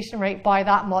rotation rate by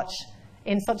that much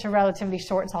in such a relatively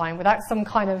short time without some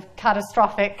kind of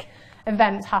catastrophic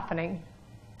event happening.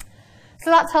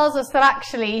 So that tells us that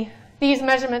actually these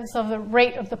measurements of the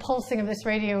rate of the pulsing of this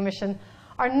radio emission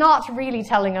are not really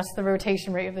telling us the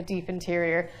rotation rate of the deep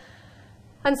interior.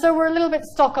 And so we're a little bit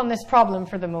stuck on this problem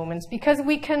for the moment, because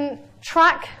we can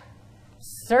track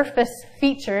surface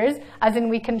features, as in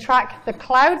we can track the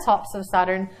cloud tops of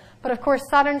Saturn, but of course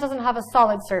Saturn doesn't have a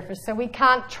solid surface, so we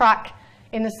can't track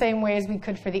in the same way as we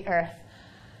could for the Earth.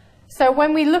 So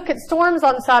when we look at storms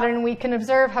on Saturn, we can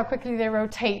observe how quickly they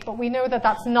rotate, but we know that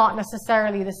that's not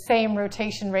necessarily the same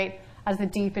rotation rate as the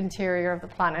deep interior of the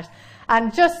planet.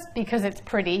 And just because it's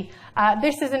pretty,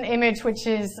 this is an image which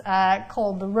is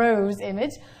called the Rose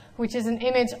image, which is an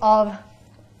image of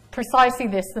precisely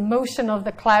this, the motion of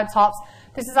the cloud tops.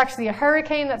 This is actually a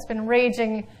hurricane that's been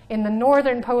raging in the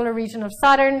northern polar region of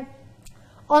Saturn.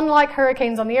 Unlike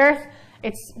hurricanes on the Earth,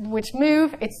 which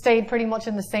move, it stayed pretty much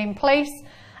in the same place,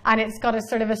 and it's got a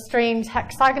sort of a strange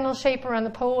hexagonal shape around the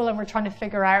pole, and we're trying to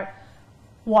figure out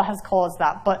what has caused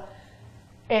that. But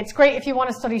it's great if you want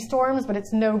to study storms, but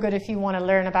it's no good if you want to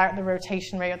learn about the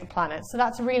rotation rate of the planet. So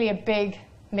that's really a big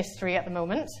mystery at the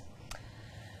moment.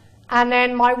 And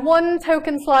then my one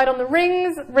token slide on the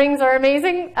rings. Rings are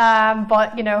amazing,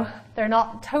 but you know, they're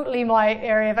not totally my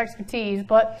area of expertise,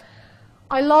 but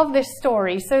I love this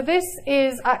story. So this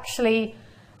is actually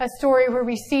a story where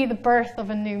we see the birth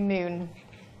of a new moon.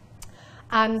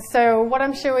 And so what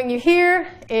I'm showing you here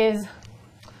is,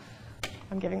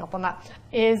 I'm giving up on that,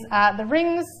 is the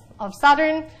rings of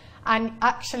Saturn. And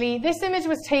actually, this image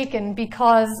was taken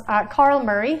because Carl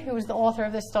Murray, who was the author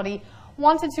of this study,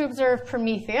 wanted to observe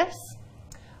Prometheus,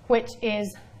 which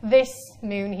is this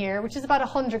moon here, which is about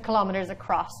 100 kilometers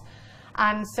across.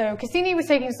 And so Cassini was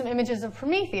taking some images of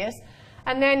Prometheus,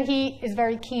 and then he is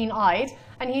very keen-eyed,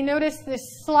 and he noticed this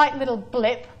slight little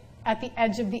blip at the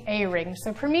edge of the A ring.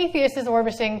 So Prometheus is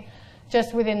orbiting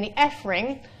just within the F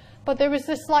ring, but there was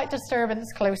this slight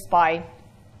disturbance close by.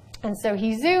 And so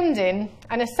he zoomed in,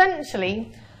 and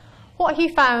essentially what he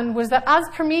found was that as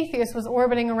Prometheus was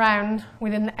orbiting around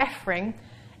within the F ring,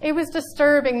 it was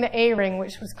disturbing the A ring,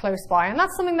 which was close by. And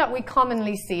that's something that we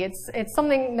commonly see. It's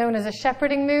something known as a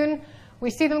shepherding moon. We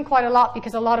see them quite a lot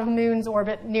because a lot of moons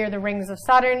orbit near the rings of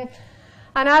Saturn.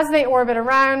 And as they orbit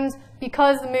around,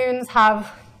 because the moons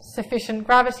have sufficient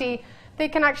gravity, they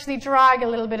can actually drag a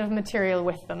little bit of material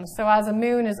with them. So as a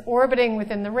moon is orbiting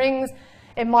within the rings,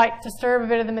 it might disturb a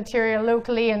bit of the material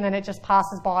locally, and then it just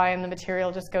passes by and the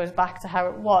material just goes back to how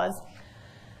it was.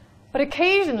 But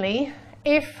occasionally,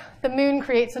 if the moon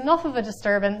creates enough of a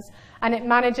disturbance and it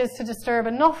manages to disturb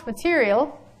enough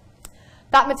material,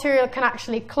 that material can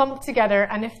actually clump together,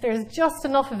 and if there's just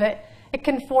enough of it, it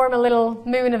can form a little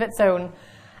moon of its own.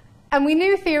 And we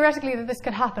knew theoretically that this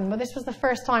could happen, but this was the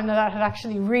first time that that had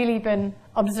actually really been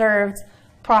observed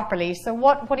properly. So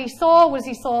what he saw was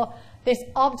he saw this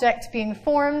object being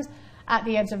formed at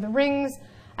the edge of the rings,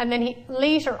 and then he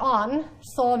later on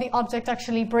saw the object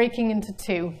actually breaking into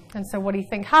two. And so what he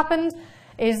thinks happened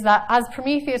is that as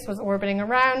Prometheus was orbiting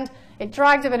around, it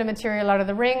dragged a bit of material out of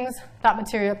the rings. That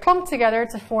material clumped together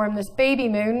to form this baby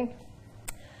moon.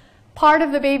 Part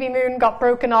of the baby moon got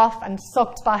broken off and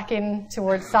sucked back in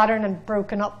towards Saturn and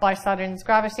broken up by Saturn's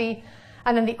gravity.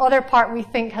 And then the other part we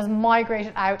think has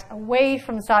migrated out away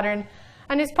from Saturn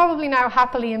and is probably now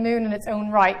happily a moon in its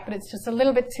own right, but it's just a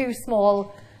little bit too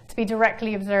small to be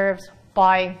directly observed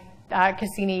by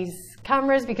Cassini's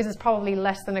cameras because it's probably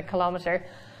less than a kilometer.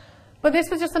 But this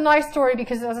was just a nice story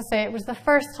because, as I say, it was the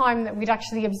first time that we'd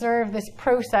actually observed this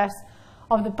process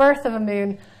of the birth of a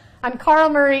moon. And Carl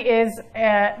Murray is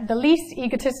the least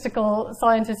egotistical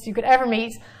scientist you could ever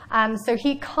meet. And so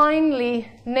he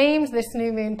kindly named this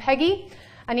new moon Peggy.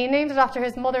 And he named it after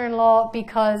his mother-in-law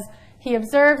because he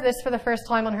observed this for the first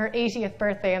time on her 80th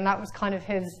birthday. And that was kind of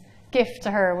his gift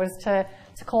to her, was to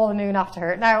call the moon after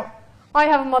her. Now, I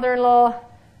have a mother-in-law,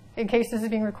 in case this is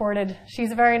being recorded.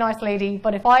 She's a very nice lady.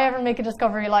 But if I ever make a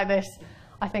discovery like this,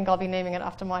 I think I'll be naming it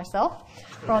after myself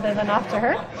rather than after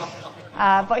her.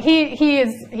 But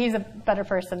he's a better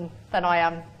person than I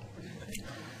am.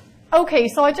 Okay,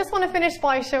 so I just want to finish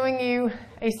by showing you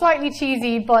a slightly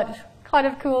cheesy but kind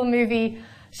of cool movie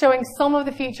showing some of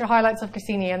the future highlights of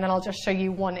Cassini, and then I'll just show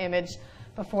you one image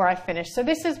before I finish. So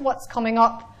this is what's coming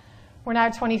up. We're now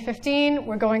 2015.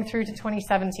 We're going through to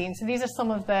 2017. So these are some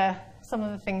of the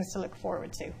things to look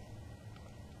forward to.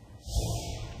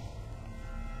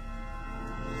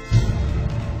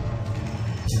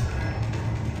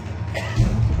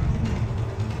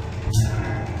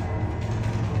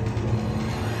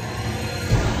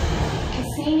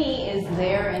 Cassini is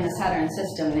there in the Saturn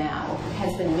system now,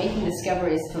 has been making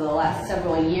discoveries for the last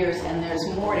several years, and there's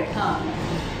more to come.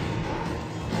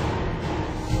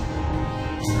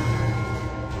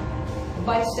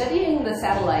 By studying the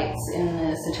satellites in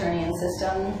the Saturnian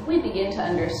system, we begin to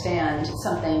understand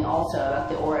something also about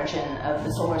the origin of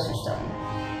the solar system.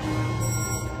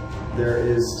 There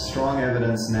is strong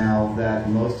evidence now that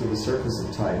most of the surface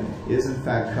of Titan is in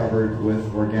fact covered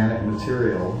with organic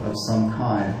material of some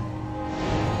kind.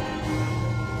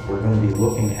 We're going to be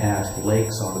looking at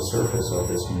lakes on the surface of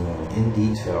this moon in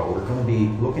detail. We're going to be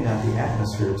looking at the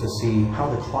atmosphere to see how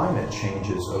the climate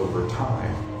changes over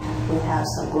time. We have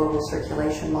some global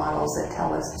circulation models that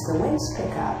tell us as the winds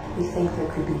pick up, we think there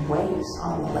could be waves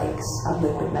on the lakes of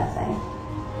liquid methane.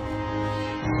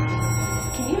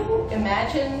 Can you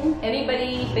imagine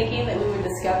anybody thinking that we would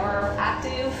discover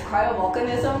active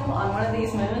cryovolcanism on one of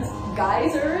these moons?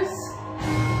 Geysers?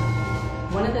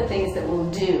 One of the things that we'll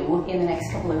do in the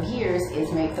next couple of years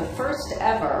is make the first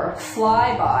ever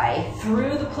flyby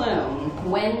through the plume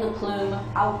when the plume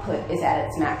output is at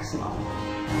its maximum.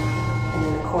 And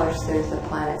then of course there's the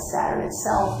planet Saturn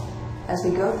itself. As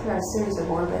we go through our series of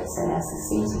orbits and as the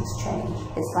seasons change,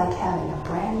 it's like having a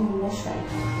brand new mission.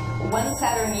 One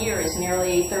Saturn year is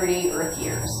nearly 30 Earth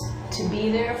years. To be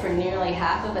there for nearly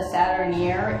half of a Saturn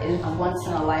year is a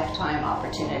once-in-a-lifetime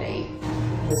opportunity.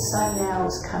 The sun now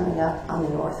is coming up on the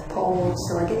North Pole,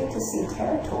 so we're getting to see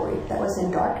territory that was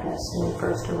in darkness when we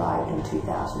first arrived in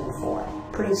 2004.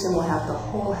 Pretty soon we'll have the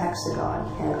whole hexagon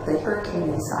and the hurricane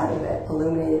inside of it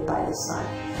illuminated by the sun.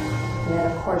 And then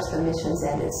of course the mission's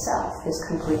end itself is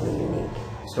completely unique.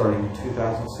 starting in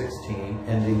 2016,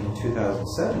 ending in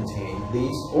 2017,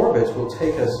 these orbits will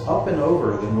take us up and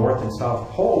over the north and south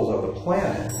poles of the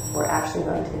planet. We're actually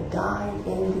going to dive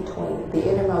in between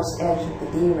the innermost edge of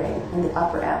the D-ring and the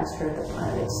upper atmosphere of the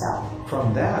planet itself.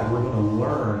 From that, we're going to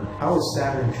learn how is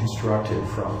Saturn constructed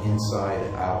from inside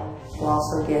out. We'll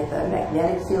also get the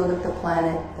magnetic field of the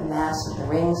planet, the mass of the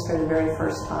rings for the very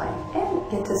first time, and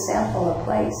get to sample a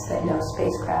place that no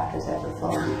spacecraft has ever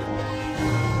flown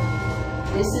before.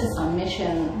 This is a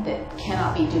mission that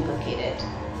cannot be duplicated.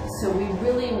 So we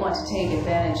really want to take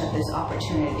advantage of this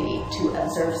opportunity to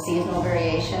observe seasonal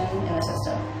variation in the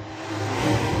system.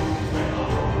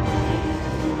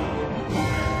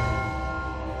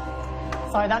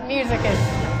 Sorry,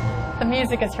 the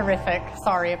music is horrific.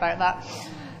 Sorry about that.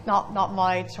 Not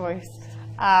my choice.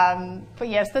 But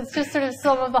yes, that's just sort of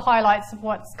some of the highlights of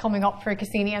what's coming up for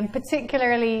Cassini, and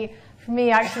particularly for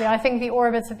me, actually, I think the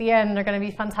orbits at the end are going to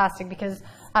be fantastic because,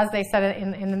 as they said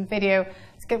in the video,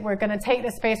 we're going to take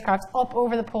the spacecraft up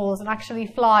over the poles and actually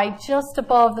fly just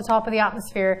above the top of the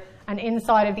atmosphere and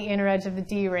inside of the inner edge of the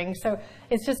D-ring. So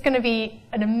it's just going to be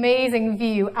an amazing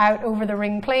view out over the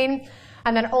ring plane.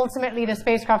 And then ultimately the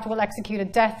spacecraft will execute a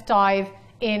death dive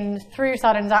in through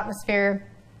Saturn's atmosphere,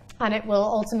 and it will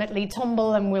ultimately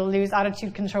tumble and we'll lose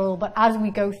attitude control. But as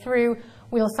we go through,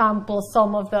 we'll sample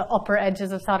some of the upper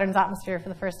edges of Saturn's atmosphere for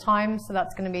the first time. So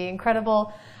that's going to be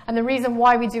incredible. And the reason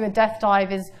why we do a death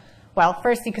dive is, well,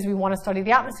 firstly, because we want to study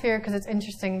the atmosphere because it's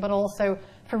interesting, but also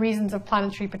for reasons of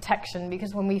planetary protection.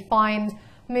 Because when we find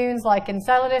moons like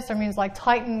Enceladus or moons like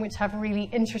Titan, which have really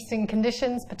interesting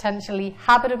conditions, potentially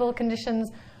habitable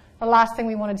conditions, the last thing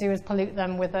we want to do is pollute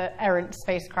them with an errant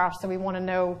spacecraft. So we want to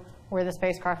know where the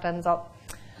spacecraft ends up.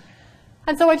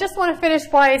 And so I just want to finish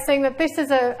by saying that this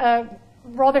is a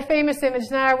rather famous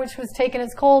image now, which was taken,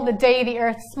 it's called the Day the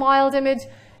Earth Smiled image.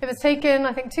 It was taken,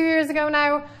 I think, 2 years ago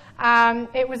now.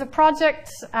 It was a project,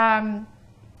 sort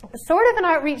of an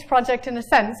outreach project in a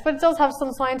sense, but it does have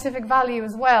some scientific value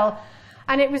as well.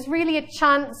 And it was really a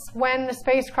chance when the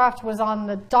spacecraft was on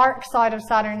the dark side of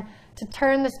Saturn to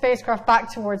turn the spacecraft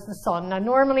back towards the sun. Now,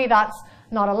 normally that's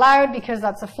not allowed because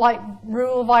that's a flight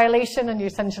rule violation and you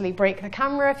essentially break the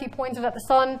camera if you point it at the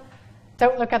sun.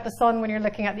 Don't look at the sun when you're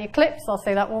looking at the eclipse. I'll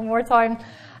say that one more time.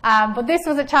 But this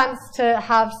was a chance to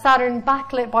have Saturn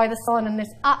backlit by the sun and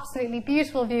this absolutely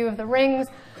beautiful view of the rings.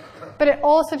 But it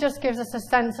also just gives us a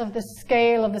sense of the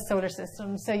scale of the solar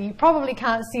system. So you probably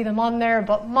can't see them on there,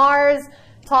 but Mars,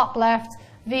 top left,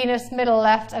 Venus, middle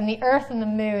left, and the Earth and the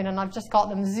Moon, and I've just got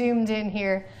them zoomed in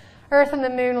here. Earth and the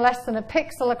Moon less than a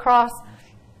pixel across,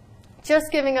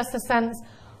 just giving us a sense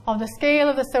of the scale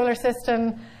of the solar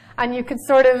system, and you could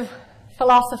sort of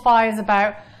philosophize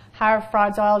about how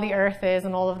fragile the Earth is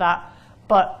and all of that,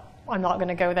 but I'm not going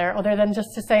to go there other than just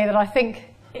to say that I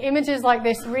think images like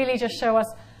this really just show us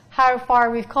how far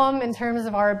we've come in terms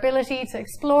of our ability to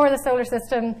explore the solar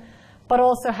system, but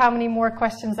also how many more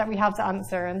questions that we have to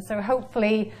answer. And so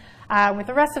hopefully with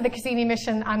the rest of the Cassini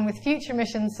mission and with future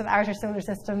missions to the outer solar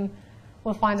system,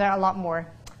 we'll find out a lot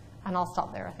more. And I'll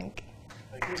stop there, I think.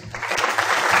 Thank you.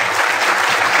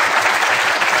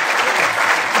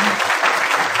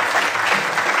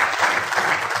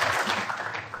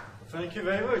 Thank you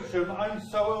very much. I'm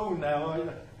so old now.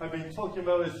 I've been talking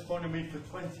about astronomy for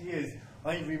 20 years.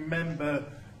 I remember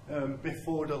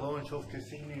before the launch of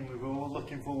Cassini, we were all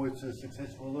looking forward to a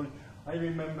successful launch. I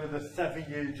remember the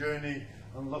 7-year journey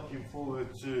and looking forward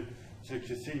to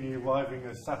Cassini arriving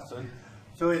at Saturn.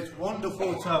 So it's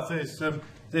wonderful to have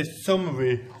this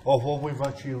summary of what we've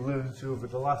actually learned over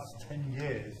the last 10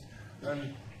 years.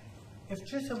 And it's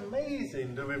just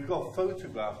amazing that we've got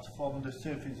photographs from the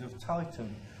surface of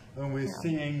Titan and we're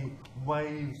seeing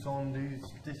waves on these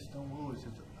distant worlds.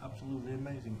 It's absolutely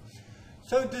amazing.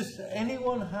 So does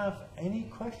anyone have any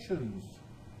questions?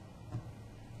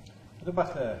 At the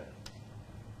back there.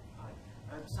 Hi.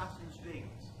 Saturn's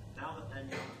rings, now that they're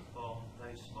known to form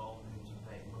very small moons and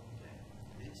very mundane,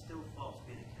 is it still thought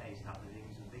to be the case that the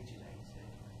rings originated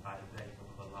by the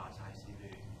breakup of a large icy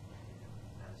moon?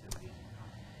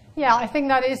 Yeah, I think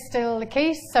that is still the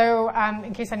case. So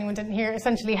in case anyone didn't hear,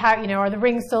 essentially how, are the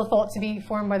rings still thought to be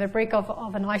formed by the breakup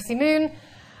of an icy moon?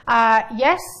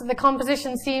 Yes, the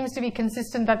composition seems to be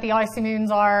consistent that the icy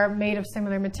moons are made of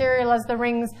similar material as the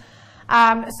rings.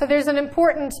 So there's an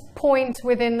important point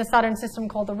within the Saturn system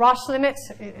called the Roche limit.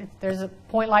 There's a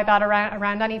point like that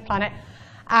around any planet.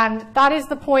 And that is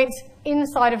the point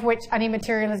inside of which any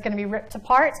material is going to be ripped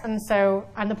apart, and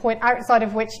the point outside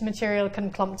of which material can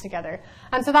clump together.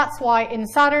 And so that's why in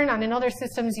Saturn and in other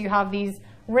systems you have these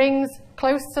rings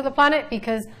close to the planet,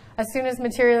 because as soon as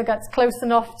material gets close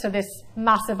enough to this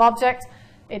massive object,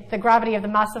 the gravity of the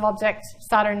massive object,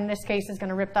 Saturn in this case, is going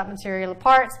to rip that material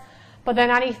apart. But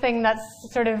then anything that's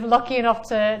sort of lucky enough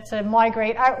to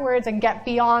migrate outwards and get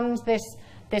beyond this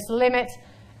limit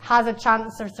has a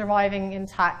chance of surviving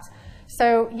intact.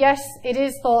 So yes, it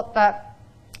is thought that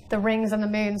the rings and the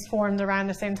moons formed around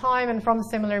the same time and from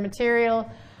similar material.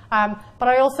 But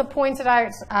I also pointed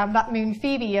out that moon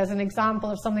Phoebe as an example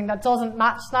of something that doesn't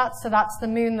match that. So that's the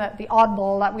moon, the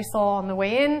oddball that we saw on the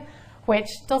way in, which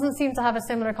doesn't seem to have a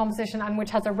similar composition and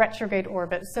which has a retrograde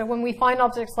orbit. So when we find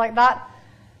objects like that,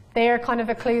 they are kind of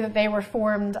a clue that they were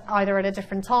formed either at a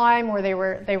different time or they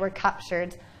were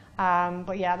captured.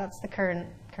 But yeah, that's the current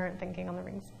thinking on the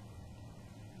rings.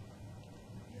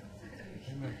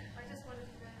 I just wanted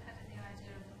to have the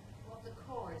idea of what the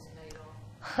core is made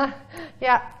of.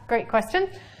 Yeah, great question.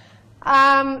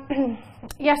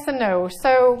 Yes and no.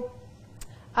 So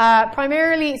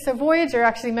primarily, Voyager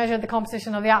actually measured the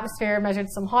composition of the atmosphere, measured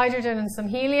some hydrogen and some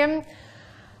helium.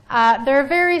 There are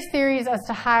various theories as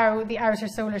to how the outer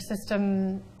solar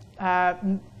system,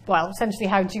 well, essentially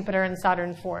how Jupiter and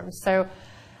Saturn formed. So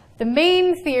the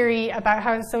main theory about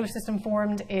how the solar system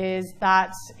formed is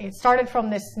that it started from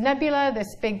this nebula,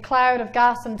 this big cloud of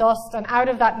gas and dust, and out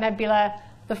of that nebula,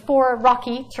 the 4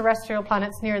 rocky terrestrial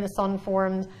planets near the sun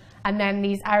formed, and then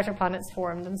these outer planets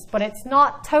formed. But it's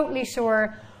not totally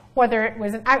sure whether it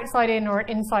was an outside-in or an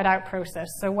inside-out process.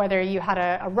 So whether you had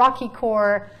a rocky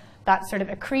core that sort of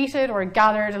accreted or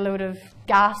gathered a load of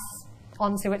gas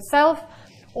onto itself,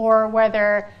 or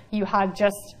whether you had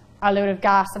just a load of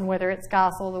gas and whether it's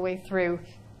gas all the way through.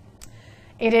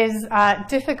 It is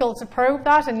difficult to probe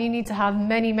that, and you need to have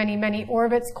many, many, many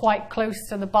orbits quite close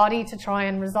to the body to try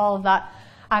and resolve that.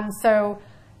 And so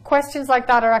questions like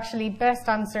that are actually best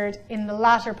answered in the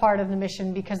latter part of the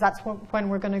mission, because that's when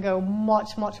we're going to go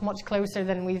much, much, much closer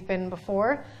than we've been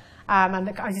before. And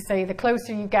as you say, the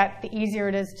closer you get, the easier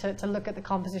it is to look at the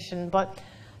composition. But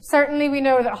certainly we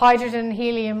know that hydrogen and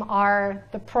helium are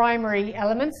the primary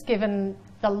elements given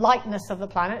the lightness of the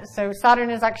planet. So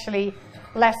Saturn is actually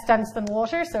less dense than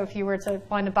water. So if you were to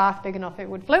find a bath big enough, it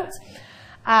would float.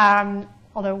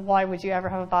 Although why would you ever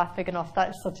have a bath big enough? That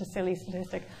is such a silly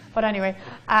statistic. But anyway,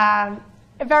 a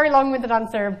very long-winded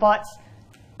answer, but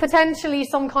potentially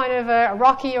some kind of a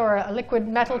rocky or a liquid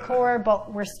metal core,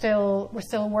 but we're still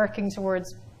working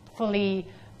towards fully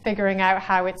figuring out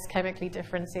how it's chemically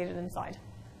differentiated inside.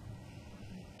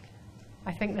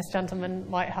 I think this gentleman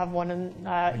might have one, and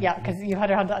yeah, because you had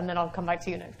your hand up, and then I'll come back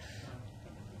to you next.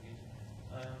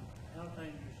 How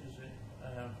dangerous is it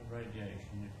for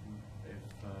radiation if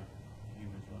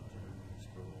humans want to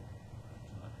explore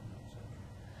Titan,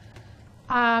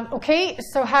 etc.? Okay,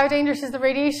 so how dangerous is the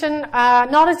radiation?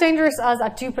 Not as dangerous as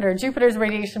at Jupiter. Jupiter's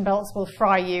radiation belts will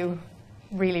fry you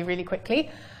really, really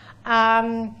quickly.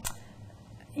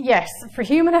 Yes, for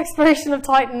human exploration of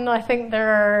Titan, I think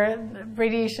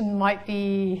radiation might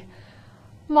be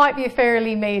a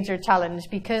fairly major challenge,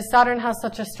 because Saturn has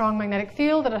such a strong magnetic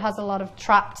field that it has a lot of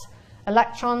trapped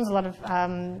electrons, a lot of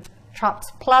trapped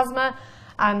plasma,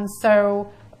 and so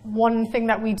one thing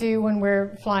that we do when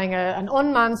we're flying an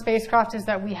unmanned spacecraft is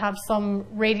that we have some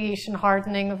radiation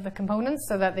hardening of the components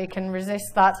so that they can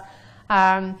resist that.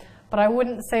 But I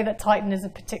wouldn't say that Titan is a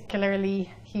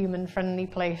particularly human-friendly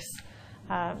place.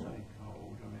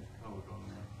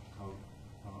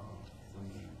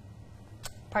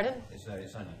 Pardon? It's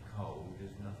only cold.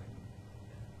 There's nothing.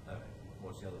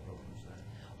 What's the other problems there?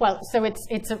 Well, so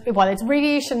it's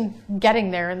radiation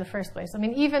getting there in the first place. I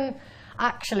mean, even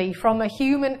actually from a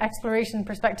human exploration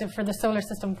perspective for the solar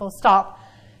system, full stop,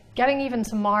 getting even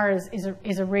to Mars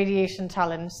is a radiation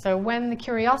challenge. So when the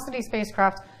Curiosity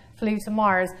spacecraft flew to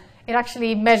Mars, it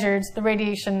actually measured the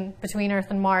radiation between Earth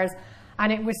and Mars,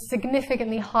 and it was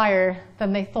significantly higher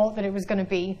than they thought that it was going to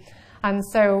be. And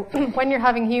so when you're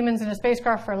having humans in a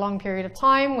spacecraft for a long period of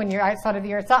time, when you're outside of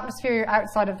the Earth's atmosphere, you're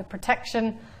outside of the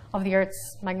protection of the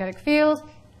Earth's magnetic field,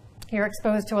 you're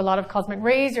exposed to a lot of cosmic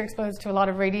rays, you're exposed to a lot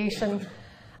of radiation,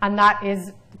 and that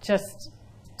is just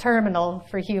terminal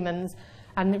for humans.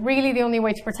 And really the only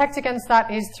way to protect against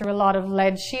that is through a lot of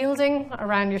lead shielding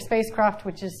around your spacecraft,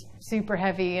 which is super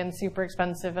heavy and super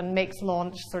expensive and makes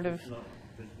launch sort of...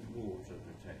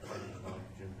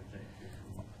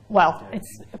 Well,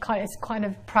 it's kind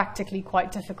of practically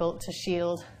quite difficult to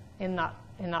shield in that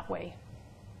way.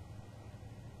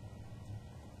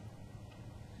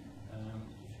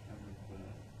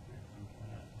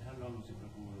 How long is it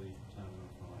before the terminal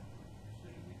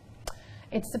flight?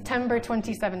 It's September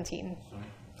 2017. Sorry?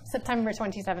 September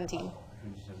 2017. 2017.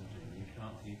 You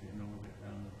can't keep it in orbit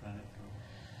around the planet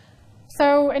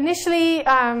So initially,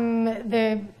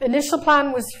 the initial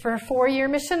plan was for a 4-year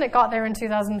mission. It got there in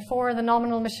 2004. The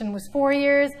nominal mission was 4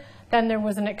 years. Then there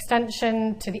was an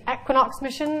extension to the Equinox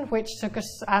mission, which took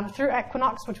us through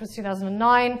Equinox, which was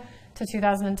 2009 to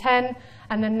 2010.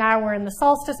 And then now we're in the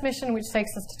Solstice mission, which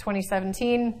takes us to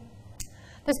 2017.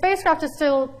 The spacecraft is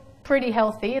still pretty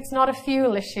healthy. It's not a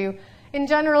fuel issue. In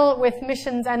general, with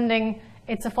missions ending,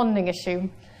 it's a funding issue.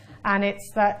 And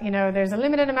it's that, you know, there's a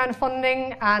limited amount of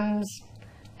funding and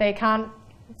they can't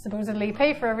supposedly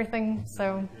pay for everything,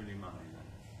 so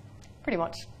pretty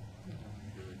much.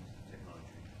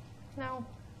 No,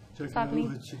 So sadly.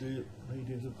 move it to the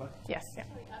lady in the back. Yes, yeah.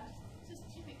 Sorry, just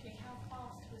typically, how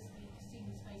fast was the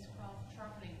Cassini spacecraft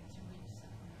travelling to reach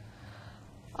Saturn?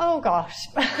 Oh gosh,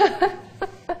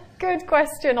 good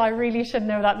question. I really should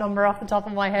know that number off the top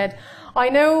of my head. I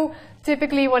know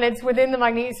typically when it's within the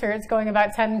magnetosphere, it's going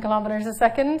about 10 kilometers a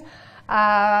second.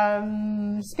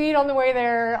 Speed on the way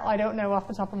there, I don't know off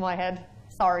the top of my head.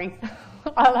 Sorry,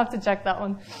 I'll have to check that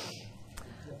one.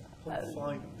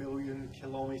 5 billion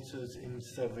kilometers in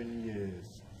 7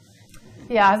 years.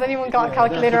 Yeah, has anyone got a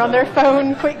calculator on their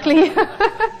phone? Quickly,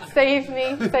 save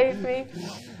me, save me.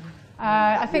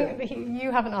 I think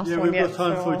you haven't asked one yet. We've got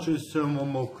time so for just one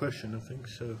more question, I think.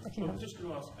 So. I'm just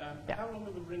going to ask, how long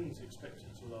are the rings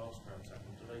expected to last around Saturn?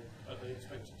 Are they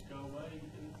expected to go away in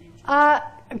the future?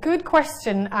 Good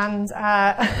question, and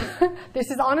this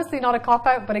is honestly not a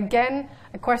cop-out, but again,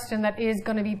 a question that is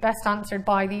going to be best answered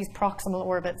by these proximal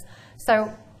orbits.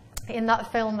 So in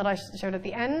that film that I showed at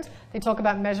the end, they talk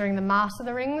about measuring the mass of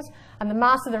the rings, and the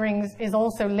mass of the rings is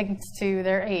also linked to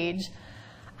their age.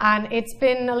 And it's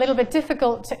been a little bit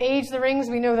difficult to age the rings.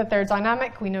 We know that they're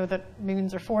dynamic. We know that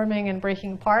moons are forming and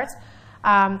breaking apart.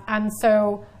 And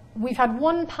so we've had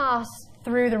one pass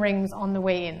through the rings on the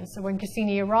way in. So when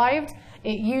Cassini arrived,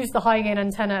 it used the high gain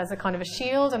antenna as a kind of a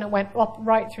shield, and it went up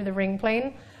right through the ring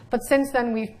plane. But since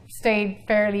then, we've stayed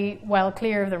fairly well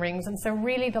clear of the rings. And so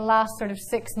really the last sort of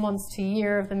 6 months to a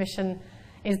year of the mission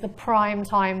is the prime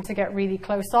time to get really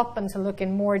close up and to look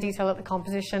in more detail at the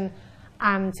composition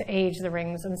and to age the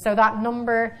rings. And so that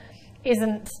number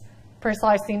isn't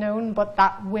precisely known, but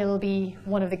that will be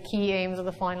one of the key aims of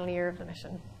the final year of the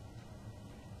mission.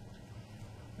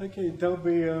 Okay, there'll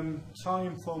be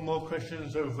time for more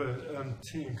questions over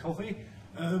tea and coffee.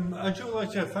 I'd just like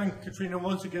to thank Caitríona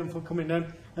once again for coming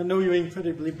down. I know you're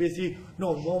incredibly busy,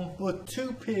 not one, but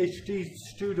 2 PhD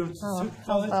students and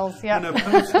a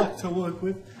postdoc to work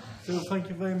with. So thank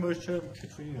you very much,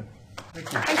 Caitríona.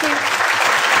 Thank you. Thank you.